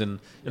things, and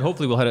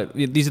hopefully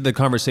these are the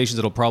conversations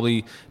that'll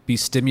probably be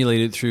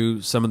stimulated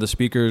through some of the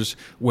speakers,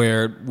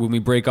 where when we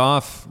break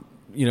off,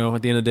 at the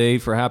end of the day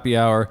for happy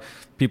hour,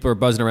 people are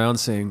buzzing around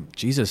saying,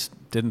 Jesus,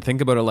 didn't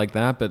think about it like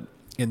that, but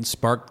in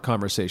sparked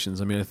conversations.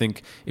 I mean, I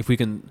think if we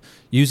can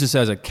use this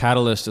as a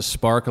catalyst to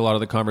spark a lot of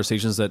the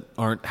conversations that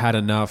aren't had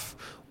enough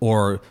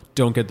or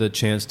don't get the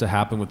chance to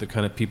happen with the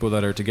kind of people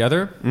that are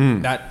together,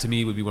 that to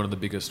me would be one of the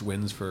biggest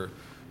wins for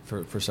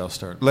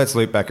Self-Start. Let's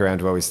loop back around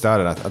to where we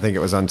started. I think it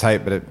was on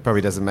tape, but it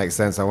probably doesn't make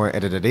sense. I won't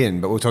edit it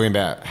in. But we're talking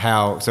about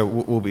how. So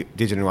we'll be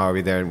Digital Noir will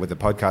be there with the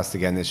podcast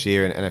again this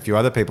year, and a few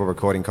other people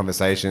recording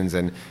conversations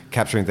and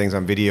capturing things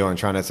on video and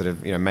trying to sort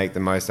of make the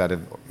most out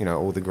of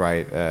all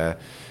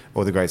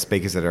the great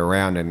speakers that are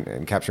around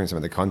and capturing some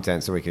of the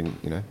content so we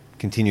can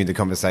continue the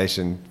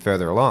conversation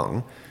further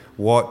along.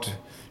 What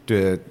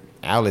do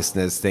our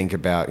listeners think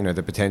about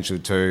the potential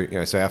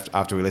to so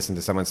after we listen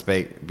to someone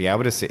speak, be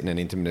able to sit in an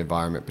intimate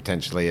environment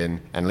potentially and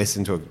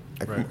listen to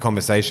a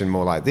conversation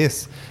more like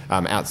this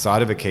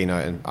outside of a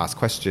keynote and ask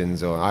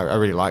questions? Or I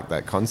really like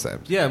that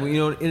concept. Yeah,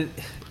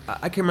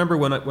 I can remember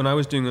when I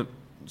was doing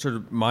sort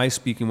of my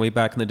speaking way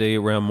back in the day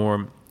around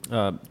more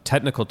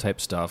technical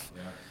type stuff.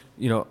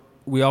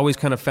 We always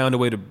kind of found a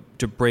way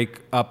to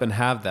break up and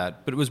have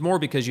that, but it was more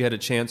because you had a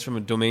chance from a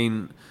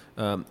domain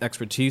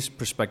expertise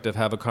perspective,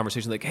 have a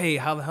conversation like, hey,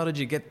 how did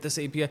you get this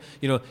API?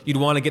 You'd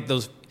want to get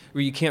those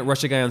where you can't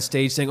rush a guy on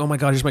stage saying, oh my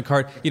God, here's my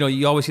card.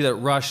 You always see that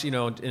rush,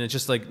 and it's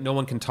just like no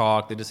one can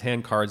talk. They just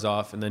hand cards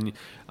off. And then,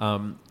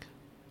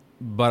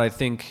 but I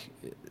think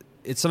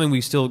it's something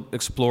we still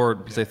explored,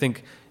 because I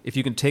think if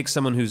you can take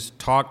someone who's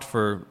talked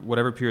for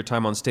whatever period of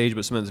time on stage,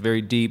 but someone that's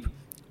very deep,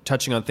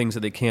 touching on things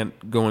that they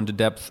can't go into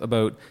depth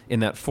about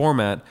in that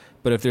format.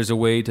 But if there's a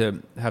way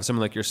to have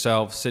someone like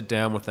yourself sit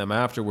down with them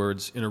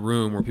afterwards in a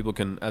room where people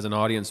can, as an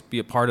audience, be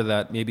a part of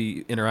that,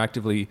 maybe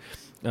interactively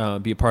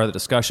be a part of the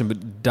discussion,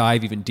 but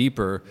dive even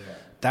deeper,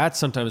 that's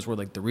sometimes where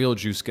the real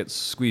juice gets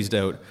squeezed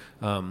out.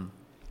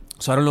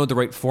 So I don't know what the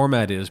right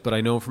format is, but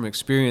I know from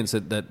experience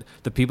that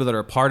the people that are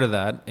a part of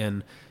that,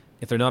 and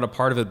if they're not a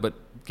part of it but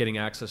getting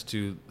access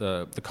to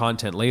the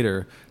content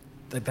later,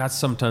 that's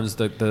sometimes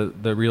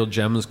the real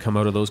gems come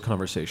out of those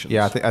conversations.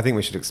 Yeah, I think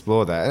we should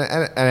explore that.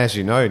 And as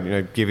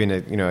giving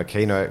a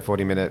keynote,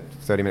 40-minute,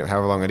 30-minute,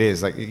 however long it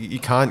is, you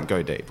can't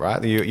go deep,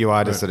 right? You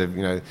are just sort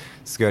of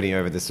skirting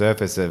over the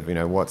surface of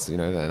what's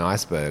an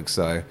iceberg.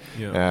 So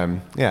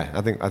I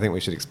think we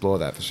should explore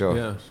that for sure.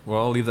 Yeah,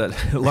 well, I'll leave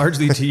that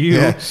largely to you.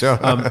 Yeah, sure.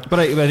 But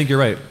I think you're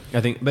right.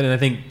 I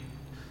think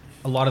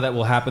a lot of that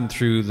will happen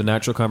through the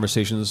natural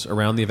conversations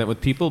around the event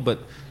with people, but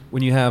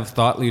when you have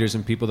thought leaders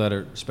and people that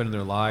are spending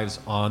their lives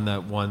on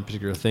that one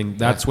particular thing,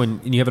 that's when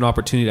you have an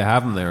opportunity to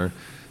have them there.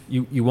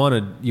 You want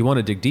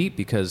to dig deep,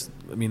 because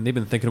they've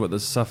been thinking about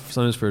this stuff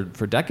sometimes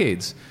for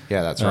decades.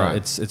 Yeah, that's right.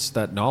 It's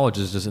that knowledge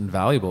is just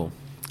invaluable.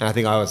 And I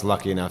think I was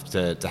lucky enough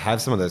to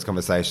have some of those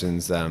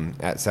conversations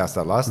at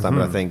Southstart last time.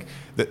 But I think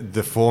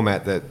the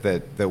format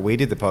that we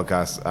did the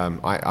podcast,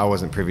 I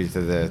wasn't privy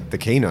to the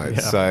keynotes.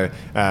 Yeah. So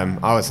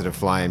I was sort of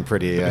flying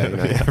pretty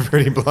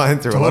pretty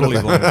blind through totally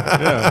a lot of them.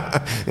 Blind.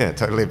 Yeah. Yeah,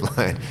 totally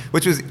blind.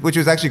 Which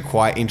was actually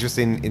quite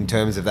interesting in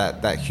terms of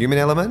that human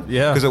element.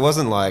 Yeah. Because it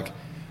wasn't like,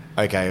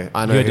 okay,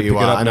 I know who you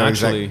are. I know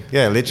exactly.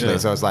 Yeah, literally. Yeah.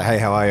 So I was like, hey,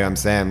 how are you? I'm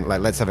Sam.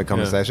 Let's have a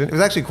conversation. Yeah. It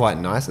was actually quite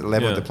nice. It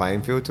leveled the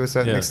playing field to a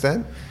certain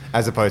extent,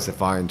 as opposed to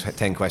firing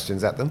 10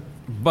 questions at them.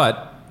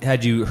 But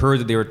had you heard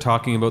that they were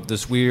talking about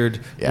this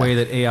weird way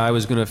that AI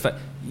was going to affect,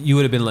 you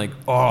would have been like,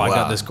 I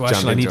got this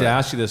question. I need to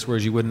ask you this,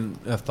 whereas you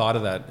wouldn't have thought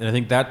of that. And I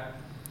think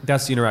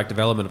that's the interactive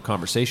element of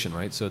conversation,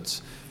 right? So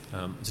it's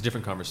it's a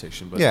different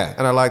conversation. But yeah,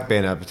 and I like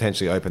being able to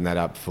potentially open that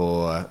up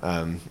for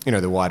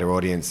the wider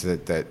audience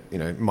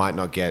that might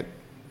not get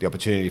the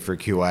opportunity for a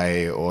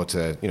QA or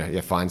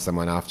to find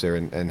someone after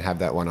and have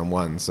that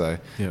one-on-one. So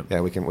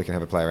we can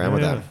have a play around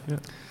with that. Yeah.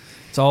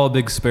 It's all a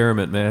big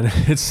experiment, man.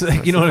 It's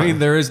like, you know what I mean?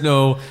 There is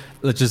no,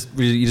 you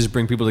just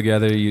bring people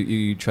together.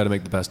 You try to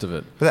make the best of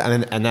it.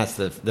 And that's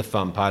the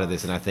fun part of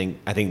this. And I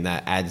think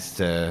that adds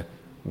to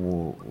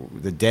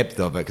the depth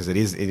of it, because it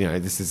is,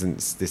 this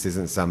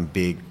isn't some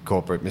big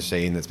corporate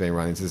machine that's being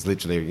run. This is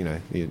literally,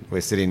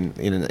 we're sitting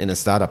in a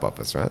startup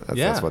office, right?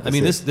 That's what this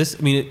is.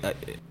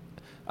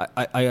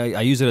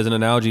 I use it as an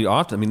analogy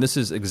often. I mean, this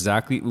is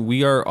exactly,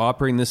 we are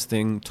operating this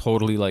thing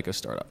totally like a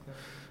startup.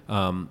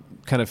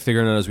 Kind of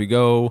figuring it out as we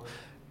go,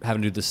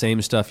 having to do the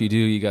same stuff you do.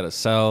 You got to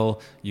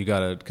sell, you got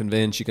to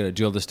convince, you got to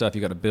do all this stuff,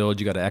 you got to build,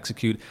 you got to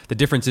execute. The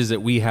difference is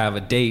that we have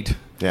a date.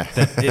 Yeah.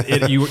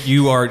 That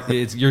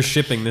you're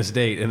shipping this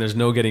date, and there's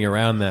no getting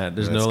around that.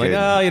 There's no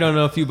good. You don't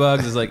know, a few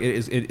bugs. It's like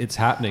it's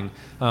happening.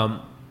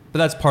 But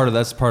that's part of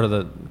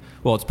the.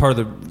 Well, it's part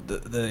of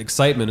the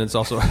excitement. It's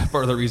also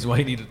part of the reason why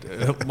you need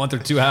a month or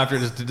two after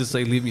to just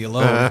say, leave me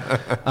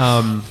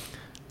alone.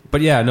 But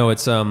yeah, no,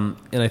 it's and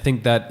I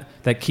think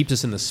that keeps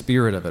us in the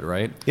spirit of it,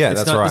 right? Yeah,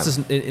 that's right.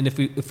 And if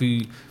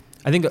we,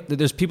 I think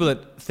there's people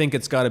that think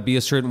it's got to be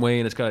a certain way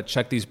and it's got to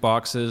check these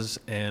boxes,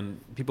 and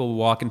people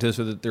walk into this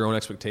with their own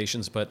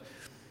expectations. But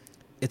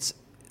I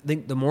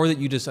think the more that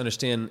you just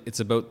understand, it's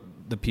about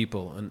the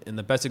people. And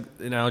the best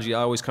analogy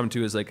I always come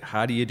to is like,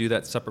 how do you do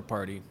that supper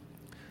party?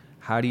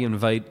 How do you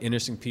invite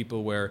interesting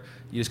people where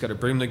you just got to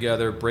bring them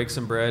together, break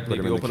some bread,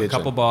 maybe open a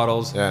couple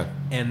bottles,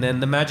 and then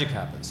the magic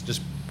happens.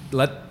 Just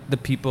let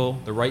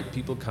the right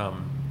people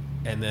come,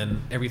 and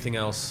then everything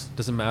else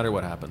doesn't matter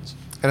what happens.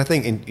 And I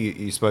think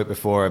you spoke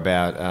before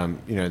about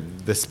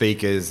the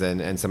speakers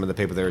and some of the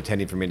people that are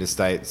attending from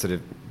interstate sort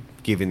of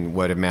giving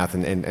word of mouth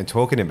and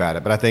talking about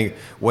it. But I think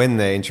when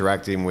they're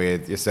interacting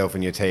with yourself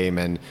and your team,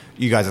 and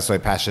you guys are so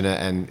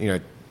passionate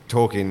and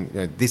talking,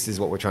 this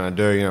is what we're trying to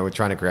do, we're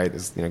trying to create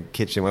this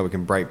kitchen where we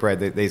can break bread,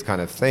 these kind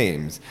of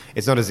themes.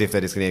 It's not as if they're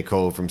just going to get a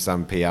call from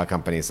some PR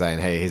company saying,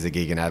 hey, here's a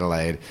gig in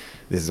Adelaide,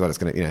 this is what it's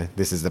going to,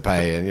 this is the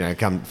pay, and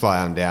come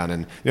fly on down.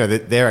 And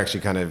they're actually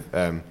kind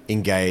of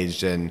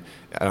engaged and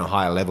at a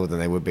higher level than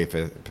they would be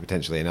for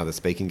potentially another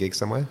speaking gig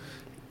somewhere.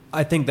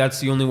 I think that's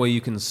the only way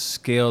you can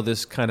scale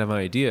this kind of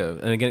idea.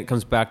 And again, it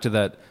comes back to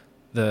that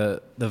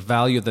the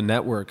value of the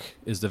network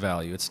is the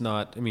value. It's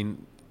not,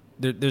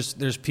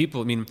 there's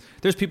people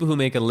who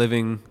make a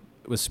living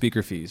with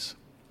speaker fees.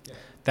 Yeah.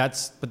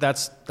 That's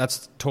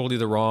totally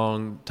the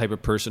wrong type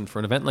of person for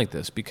an event like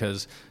this,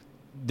 because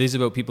these are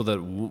about people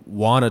that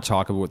want to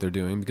talk about what they're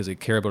doing because they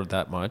care about it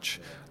that much.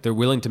 Yeah. They're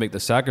willing to make the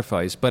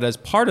sacrifice, but as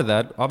part of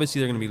that, obviously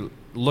they're going to be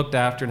looked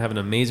after and have an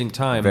amazing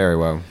time. Very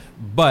well.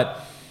 But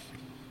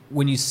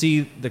when you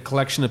see the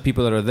collection of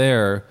people that are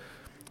there,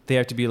 they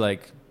have to be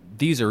like,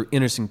 these are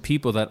interesting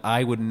people that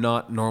I would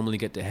not normally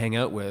get to hang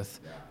out with.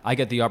 Yeah. I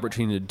get the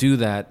opportunity to do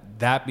that.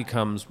 That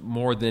becomes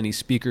more than any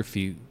speaker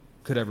fee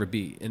could ever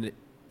be. And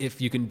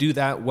if you can do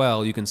that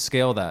well, you can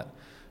scale that.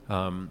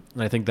 And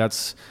I think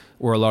that's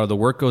where a lot of the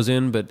work goes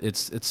in. But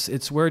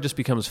it's where it just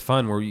becomes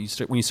fun. Where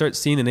when you start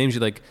seeing the names,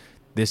 you're like,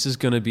 this is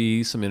going to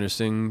be some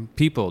interesting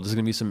people. This is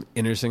going to be some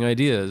interesting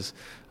ideas.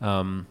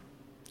 And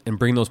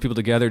bring those people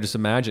together. Just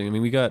imagine.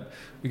 We got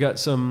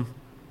some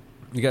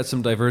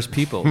diverse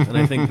people, and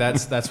I think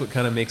that's what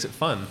kind of makes it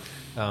fun.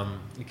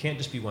 It can't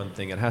just be one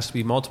thing. It has to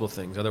be multiple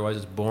things. Otherwise,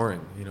 it's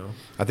boring,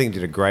 I think you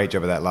did a great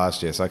job of that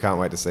last year, so I can't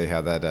wait to see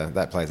how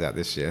that plays out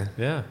this year.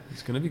 Yeah,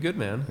 it's going to be good,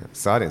 man.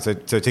 Exciting. So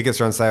tickets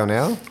are on sale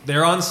now?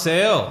 They're on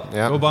sale.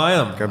 Yep. Go buy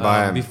them. Go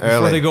buy them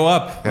before they go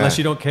up, unless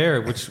you don't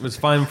care, which was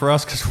fine for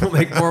us because we'll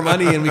make more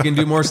money and we can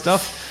do more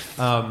stuff.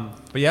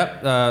 But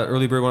yeah,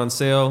 early bird went on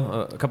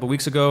sale a couple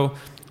weeks ago.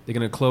 They're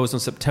going to close on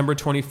September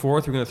 24th.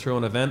 We're going to throw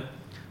an event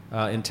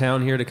in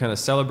town here to kind of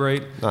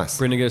celebrate,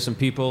 bring together some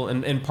people.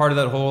 And part of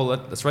that whole,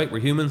 that's right, we're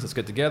humans, let's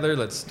get together,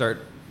 let's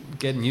start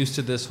getting used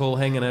to this whole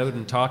hanging out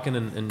and talking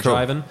and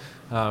driving,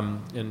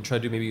 and try to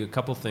do maybe a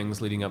couple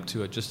things leading up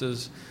to it, just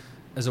as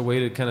a way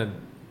to kind of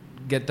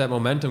get that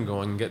momentum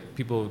going and get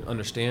people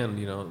understand,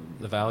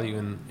 the value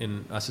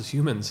in us as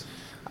humans.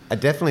 I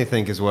definitely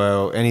think as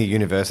well, any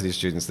university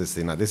students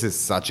listening, this is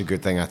such a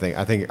good thing. I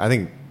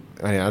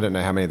don't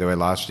know how many there were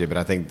last year, but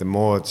I think the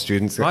more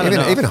students,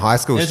 even high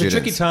school students. It's a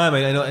tricky time.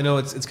 I know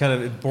it's kind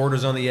of, it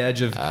borders on the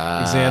edge of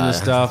exam and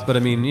stuff, but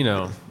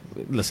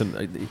listen,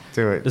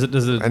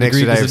 does a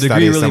degree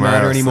really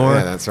matter anymore?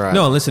 Yeah, that's right.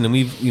 No, listen, and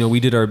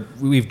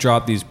we've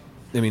dropped these.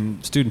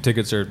 Student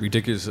tickets are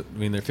ridiculous. They're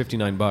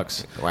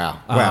 $59. Wow.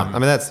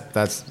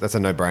 That's a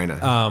no-brainer.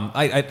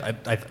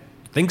 I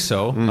think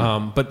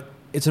so. But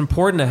it's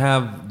important to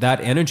have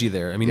that energy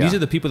there. These are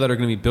the people that are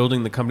going to be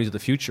building the companies of the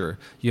future.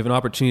 You have an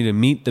opportunity to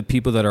meet the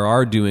people that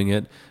are doing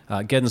it,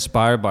 get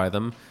inspired by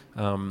them.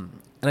 And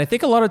I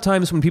think a lot of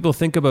times when people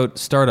think about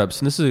startups,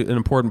 and this is an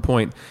important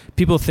point,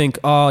 people think,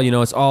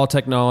 it's all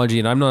technology,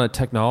 and I'm not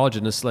a technologist.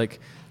 And it's like,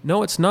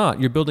 No, it's not.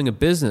 You're building a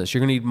business. You're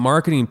going to need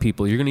marketing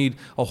people. You're going to need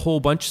a whole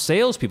bunch of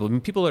salespeople. I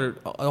mean,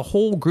 a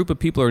whole group of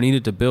people are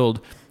needed to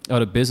build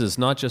out a business,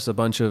 not just a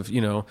bunch of,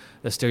 the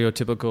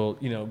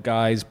stereotypical,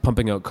 guys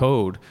pumping out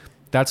code.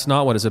 That's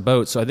not what it's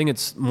about. So I think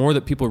it's more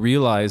that people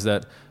realize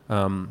that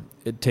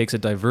it takes a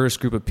diverse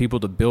group of people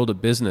to build a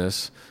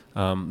business.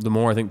 The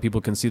more I think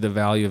people can see the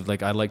value of,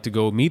 I'd like to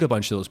go meet a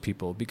bunch of those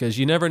people, because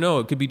you never know.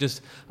 It could be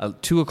just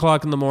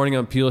 2:00 in the morning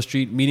on Peel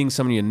Street, meeting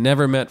someone you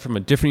never met from a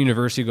different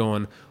university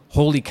going,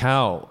 holy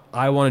cow,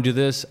 I want to do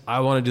this. I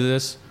want to do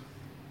this.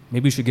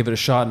 Maybe we should give it a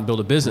shot and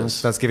build a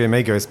business. That's giving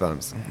me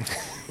goosebumps.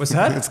 What's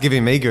that? It's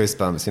giving me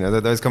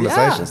goosebumps, those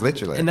conversations,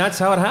 literally. And that's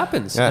how it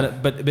happens. Yeah.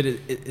 But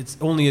it's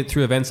only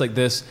through events like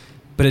this.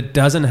 But it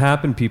doesn't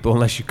happen, people,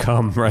 unless you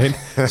come, right?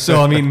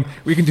 So,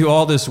 we can do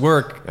all this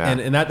work. Yeah.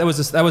 And that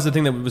was the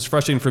thing that was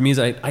frustrating for me, is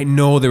I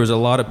know there was a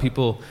lot of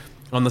people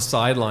on the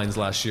sidelines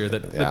last year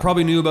that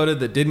probably knew about it,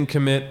 that didn't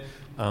commit.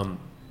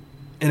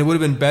 And it would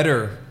have been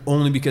better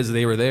only because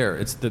they were there.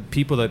 It's the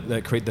people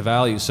that create the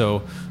value.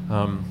 So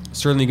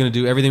certainly going to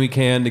do everything we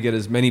can to get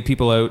as many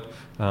people out,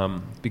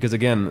 because,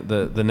 again,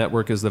 the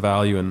network is the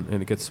value,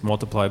 and it gets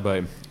multiplied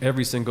by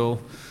every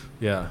single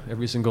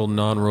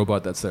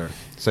non-robot that's there.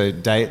 So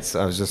dates,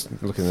 I was just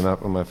looking them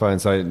up on my phone.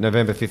 So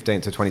November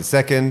 15th to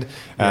 22nd.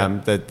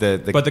 But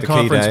the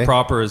conference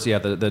proper is,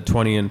 the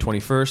 20 and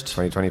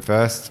 21st.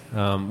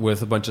 21st.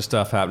 With a bunch of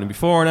stuff happening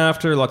before and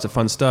after, lots of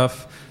fun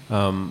stuff.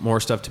 More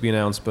stuff to be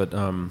announced, but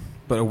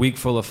a week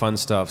full of fun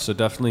stuff. So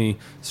definitely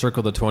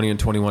circle the 20 and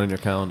 21 in your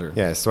calendar.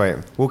 Yeah, sweet.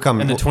 We'll come.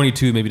 And the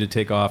 22 maybe to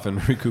take off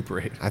and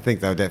recuperate. I think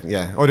they'll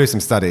definitely, or do some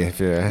study if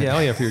you're...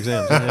 for your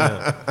exams.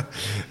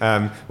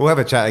 Yeah. We'll have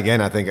a chat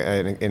again, I think,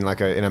 in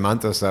a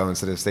month or so, and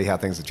sort of see how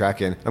things are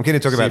tracking. I'm keen to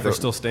talk about the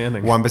still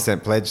standing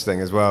 1% pledge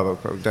thing as well,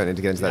 but we don't need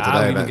to get into that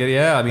today.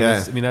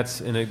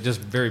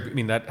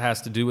 That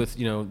has to do with,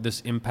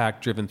 this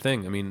impact-driven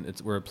thing.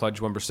 We're a Pledge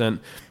 1%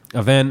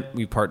 event.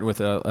 We partner with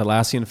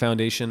Atlassian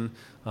Foundation.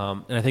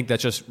 And I think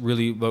that's just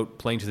really about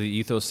playing to the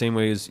ethos, same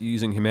way as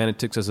using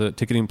Humanitix as a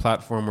ticketing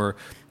platform where,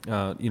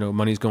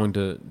 money's going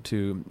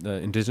to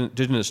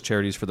indigenous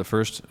charities for the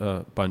first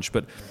bunch.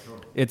 But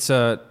it's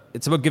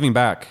about giving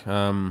back.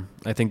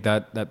 I think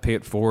that pay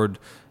it forward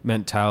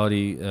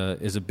mentality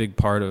is a big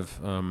part of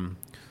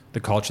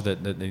the culture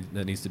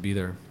that needs to be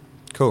there.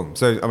 Cool.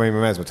 So, we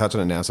may as well touch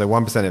on it now. So,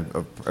 1%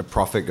 of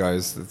profit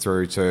goes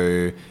through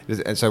to.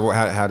 And so,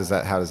 how does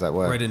that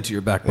work? Right into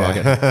your back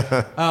pocket.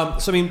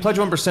 Pledge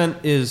 1%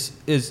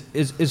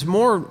 is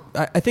more.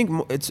 I think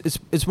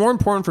it's more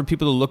important for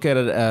people to look at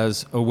it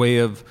as a way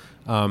of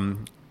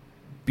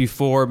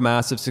before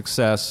massive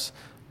success,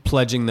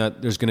 pledging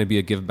that there's going to be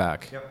a give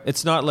back. Yep.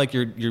 It's not like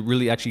you're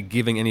really actually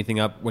giving anything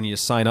up when you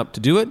sign up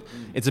to do it.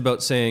 Mm-hmm. It's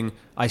about saying,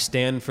 I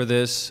stand for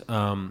this.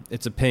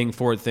 It's a paying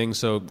forward thing.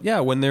 So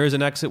when there is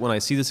an exit, when I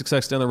see the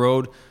success down the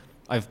road,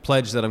 I've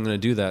pledged that I'm going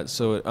to do that.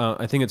 So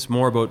I think it's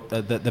more about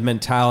the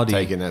mentality.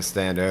 Taking that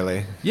stand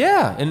early.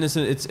 Yeah. And I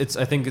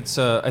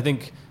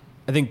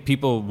think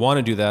people want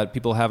to do that.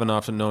 People haven't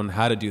often known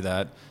how to do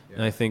that. Yeah.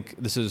 And I think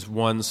this is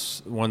one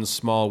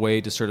small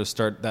way to sort of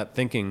start that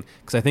thinking.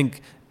 Because I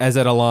think as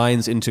that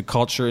aligns into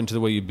culture, into the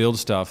way you build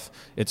stuff,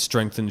 it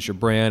strengthens your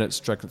brand, it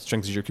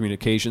strengthens your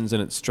communications,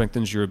 and it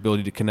strengthens your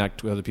ability to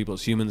connect with other people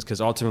as humans. Because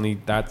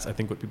ultimately, that's, I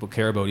think, what people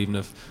care about, even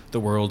if the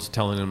world's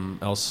telling them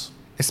else.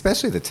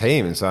 Especially the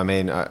team. So,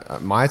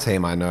 my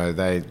team, I know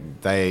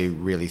they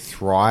really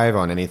thrive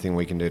on anything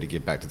we can do to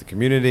give back to the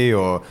community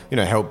or,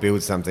 help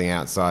build something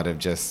outside of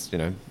just,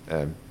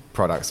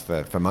 products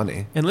for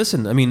money. And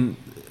listen,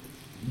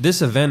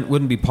 this event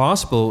wouldn't be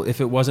possible if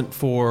it wasn't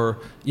for,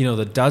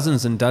 the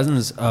dozens and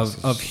dozens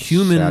of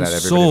human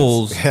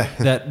souls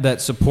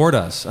that support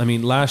us.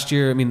 Last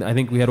year, I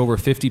think we had over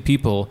 50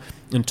 people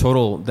in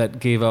total that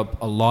gave up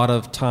a lot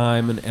of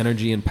time and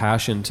energy and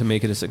passion to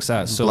make it a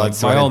success. So blood,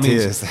 by all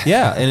means,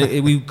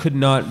 and we could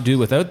not do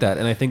without that.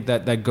 And I think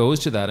that goes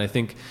to that. I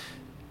think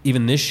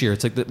even this year,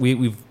 it's like that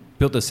we've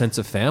built a sense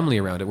of family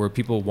around it where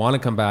people want to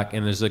come back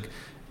and there's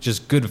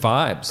just good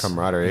vibes.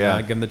 Camaraderie,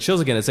 Getting the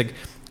chills again. It's like,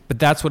 but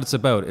that's what it's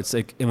about. It's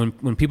like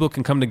when people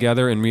can come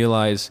together and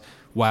realize,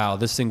 wow,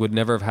 this thing would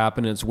never have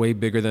happened and it's way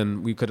bigger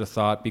than we could have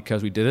thought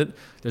because we did it.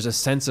 There's a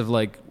sense of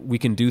we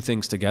can do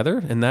things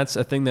together. And that's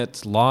a thing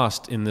that's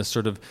lost in this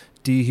sort of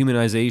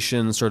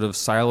dehumanization, sort of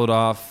siloed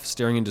off,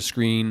 staring into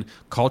screen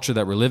culture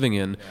that we're living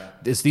in. Yeah.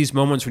 It's these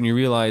moments when you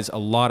realize a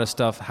lot of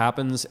stuff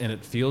happens and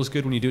it feels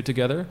good when you do it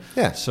together.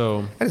 Yeah. So,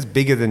 and it's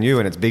bigger than you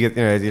and it's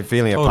bigger, you're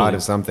feeling totally. A part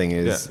of something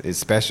is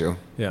special.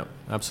 Yeah,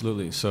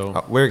 absolutely.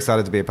 So we're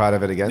excited to be a part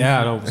of it again.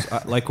 Yeah, no,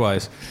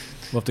 likewise.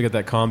 We'll have to get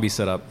that combi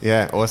set up.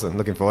 Yeah, awesome.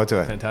 Looking forward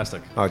to it.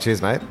 Fantastic. Oh, cheers,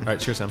 mate. All right,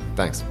 cheers, Sam.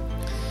 Thanks.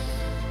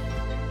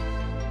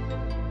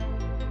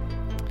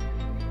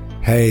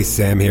 Hey,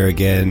 Sam here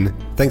again.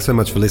 Thanks so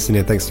much for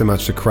listening. Thanks so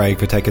much to Craig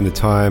for taking the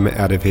time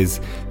out of his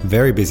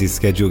very busy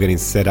schedule getting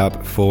set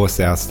up for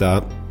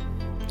Southstar.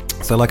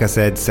 So like I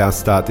said, South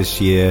Start this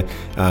year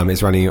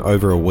is running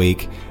over a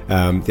week.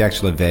 The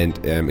actual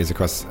event is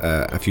across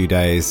a few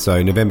days.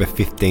 So November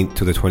 15th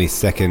to the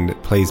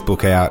 22nd, please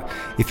book out.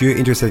 If you're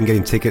interested in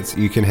getting tickets,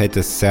 you can head to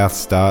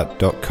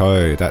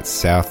southstart.co. That's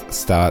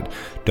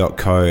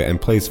southstart.co.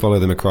 And please follow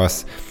them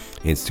across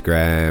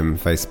Instagram,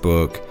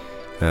 Facebook,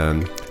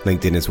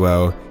 LinkedIn as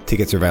well.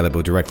 Tickets are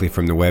available directly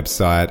from the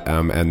website,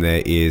 and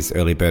there is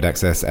early bird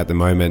access at the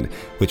moment,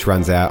 which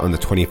runs out on the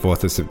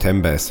 24th of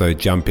September. So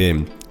jump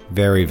in.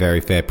 Very,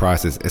 very fair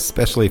prices,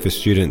 especially for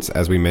students,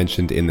 as we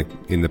mentioned in the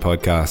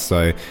podcast.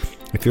 So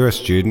if you're a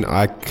student,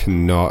 I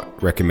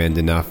cannot recommend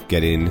enough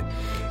getting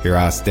your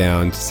ass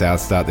down to South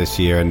Start this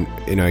year and,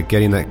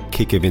 getting that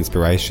kick of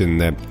inspiration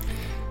that,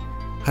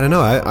 I don't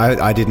know,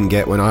 I didn't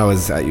get when I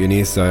was at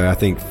uni. So I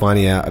think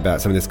finding out about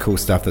some of this cool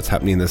stuff that's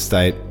happening in the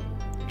state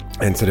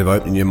and sort of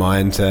opening your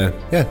mind to,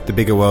 the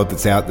bigger world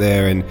that's out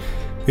there, and,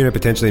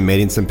 potentially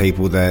meeting some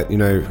people that,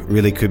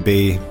 really could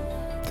be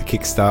the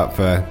kickstart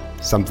for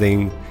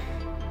something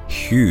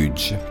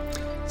huge.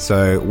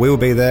 So we'll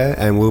be there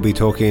and we'll be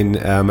talking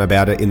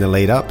about it in the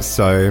lead up.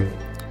 So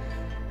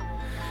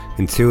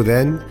until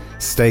then,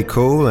 stay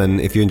cool,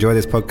 and if you enjoy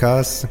this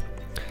podcast,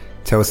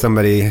 tell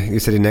somebody you're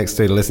sitting next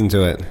to listen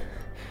to it.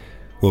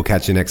 We'll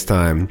catch you next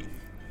time.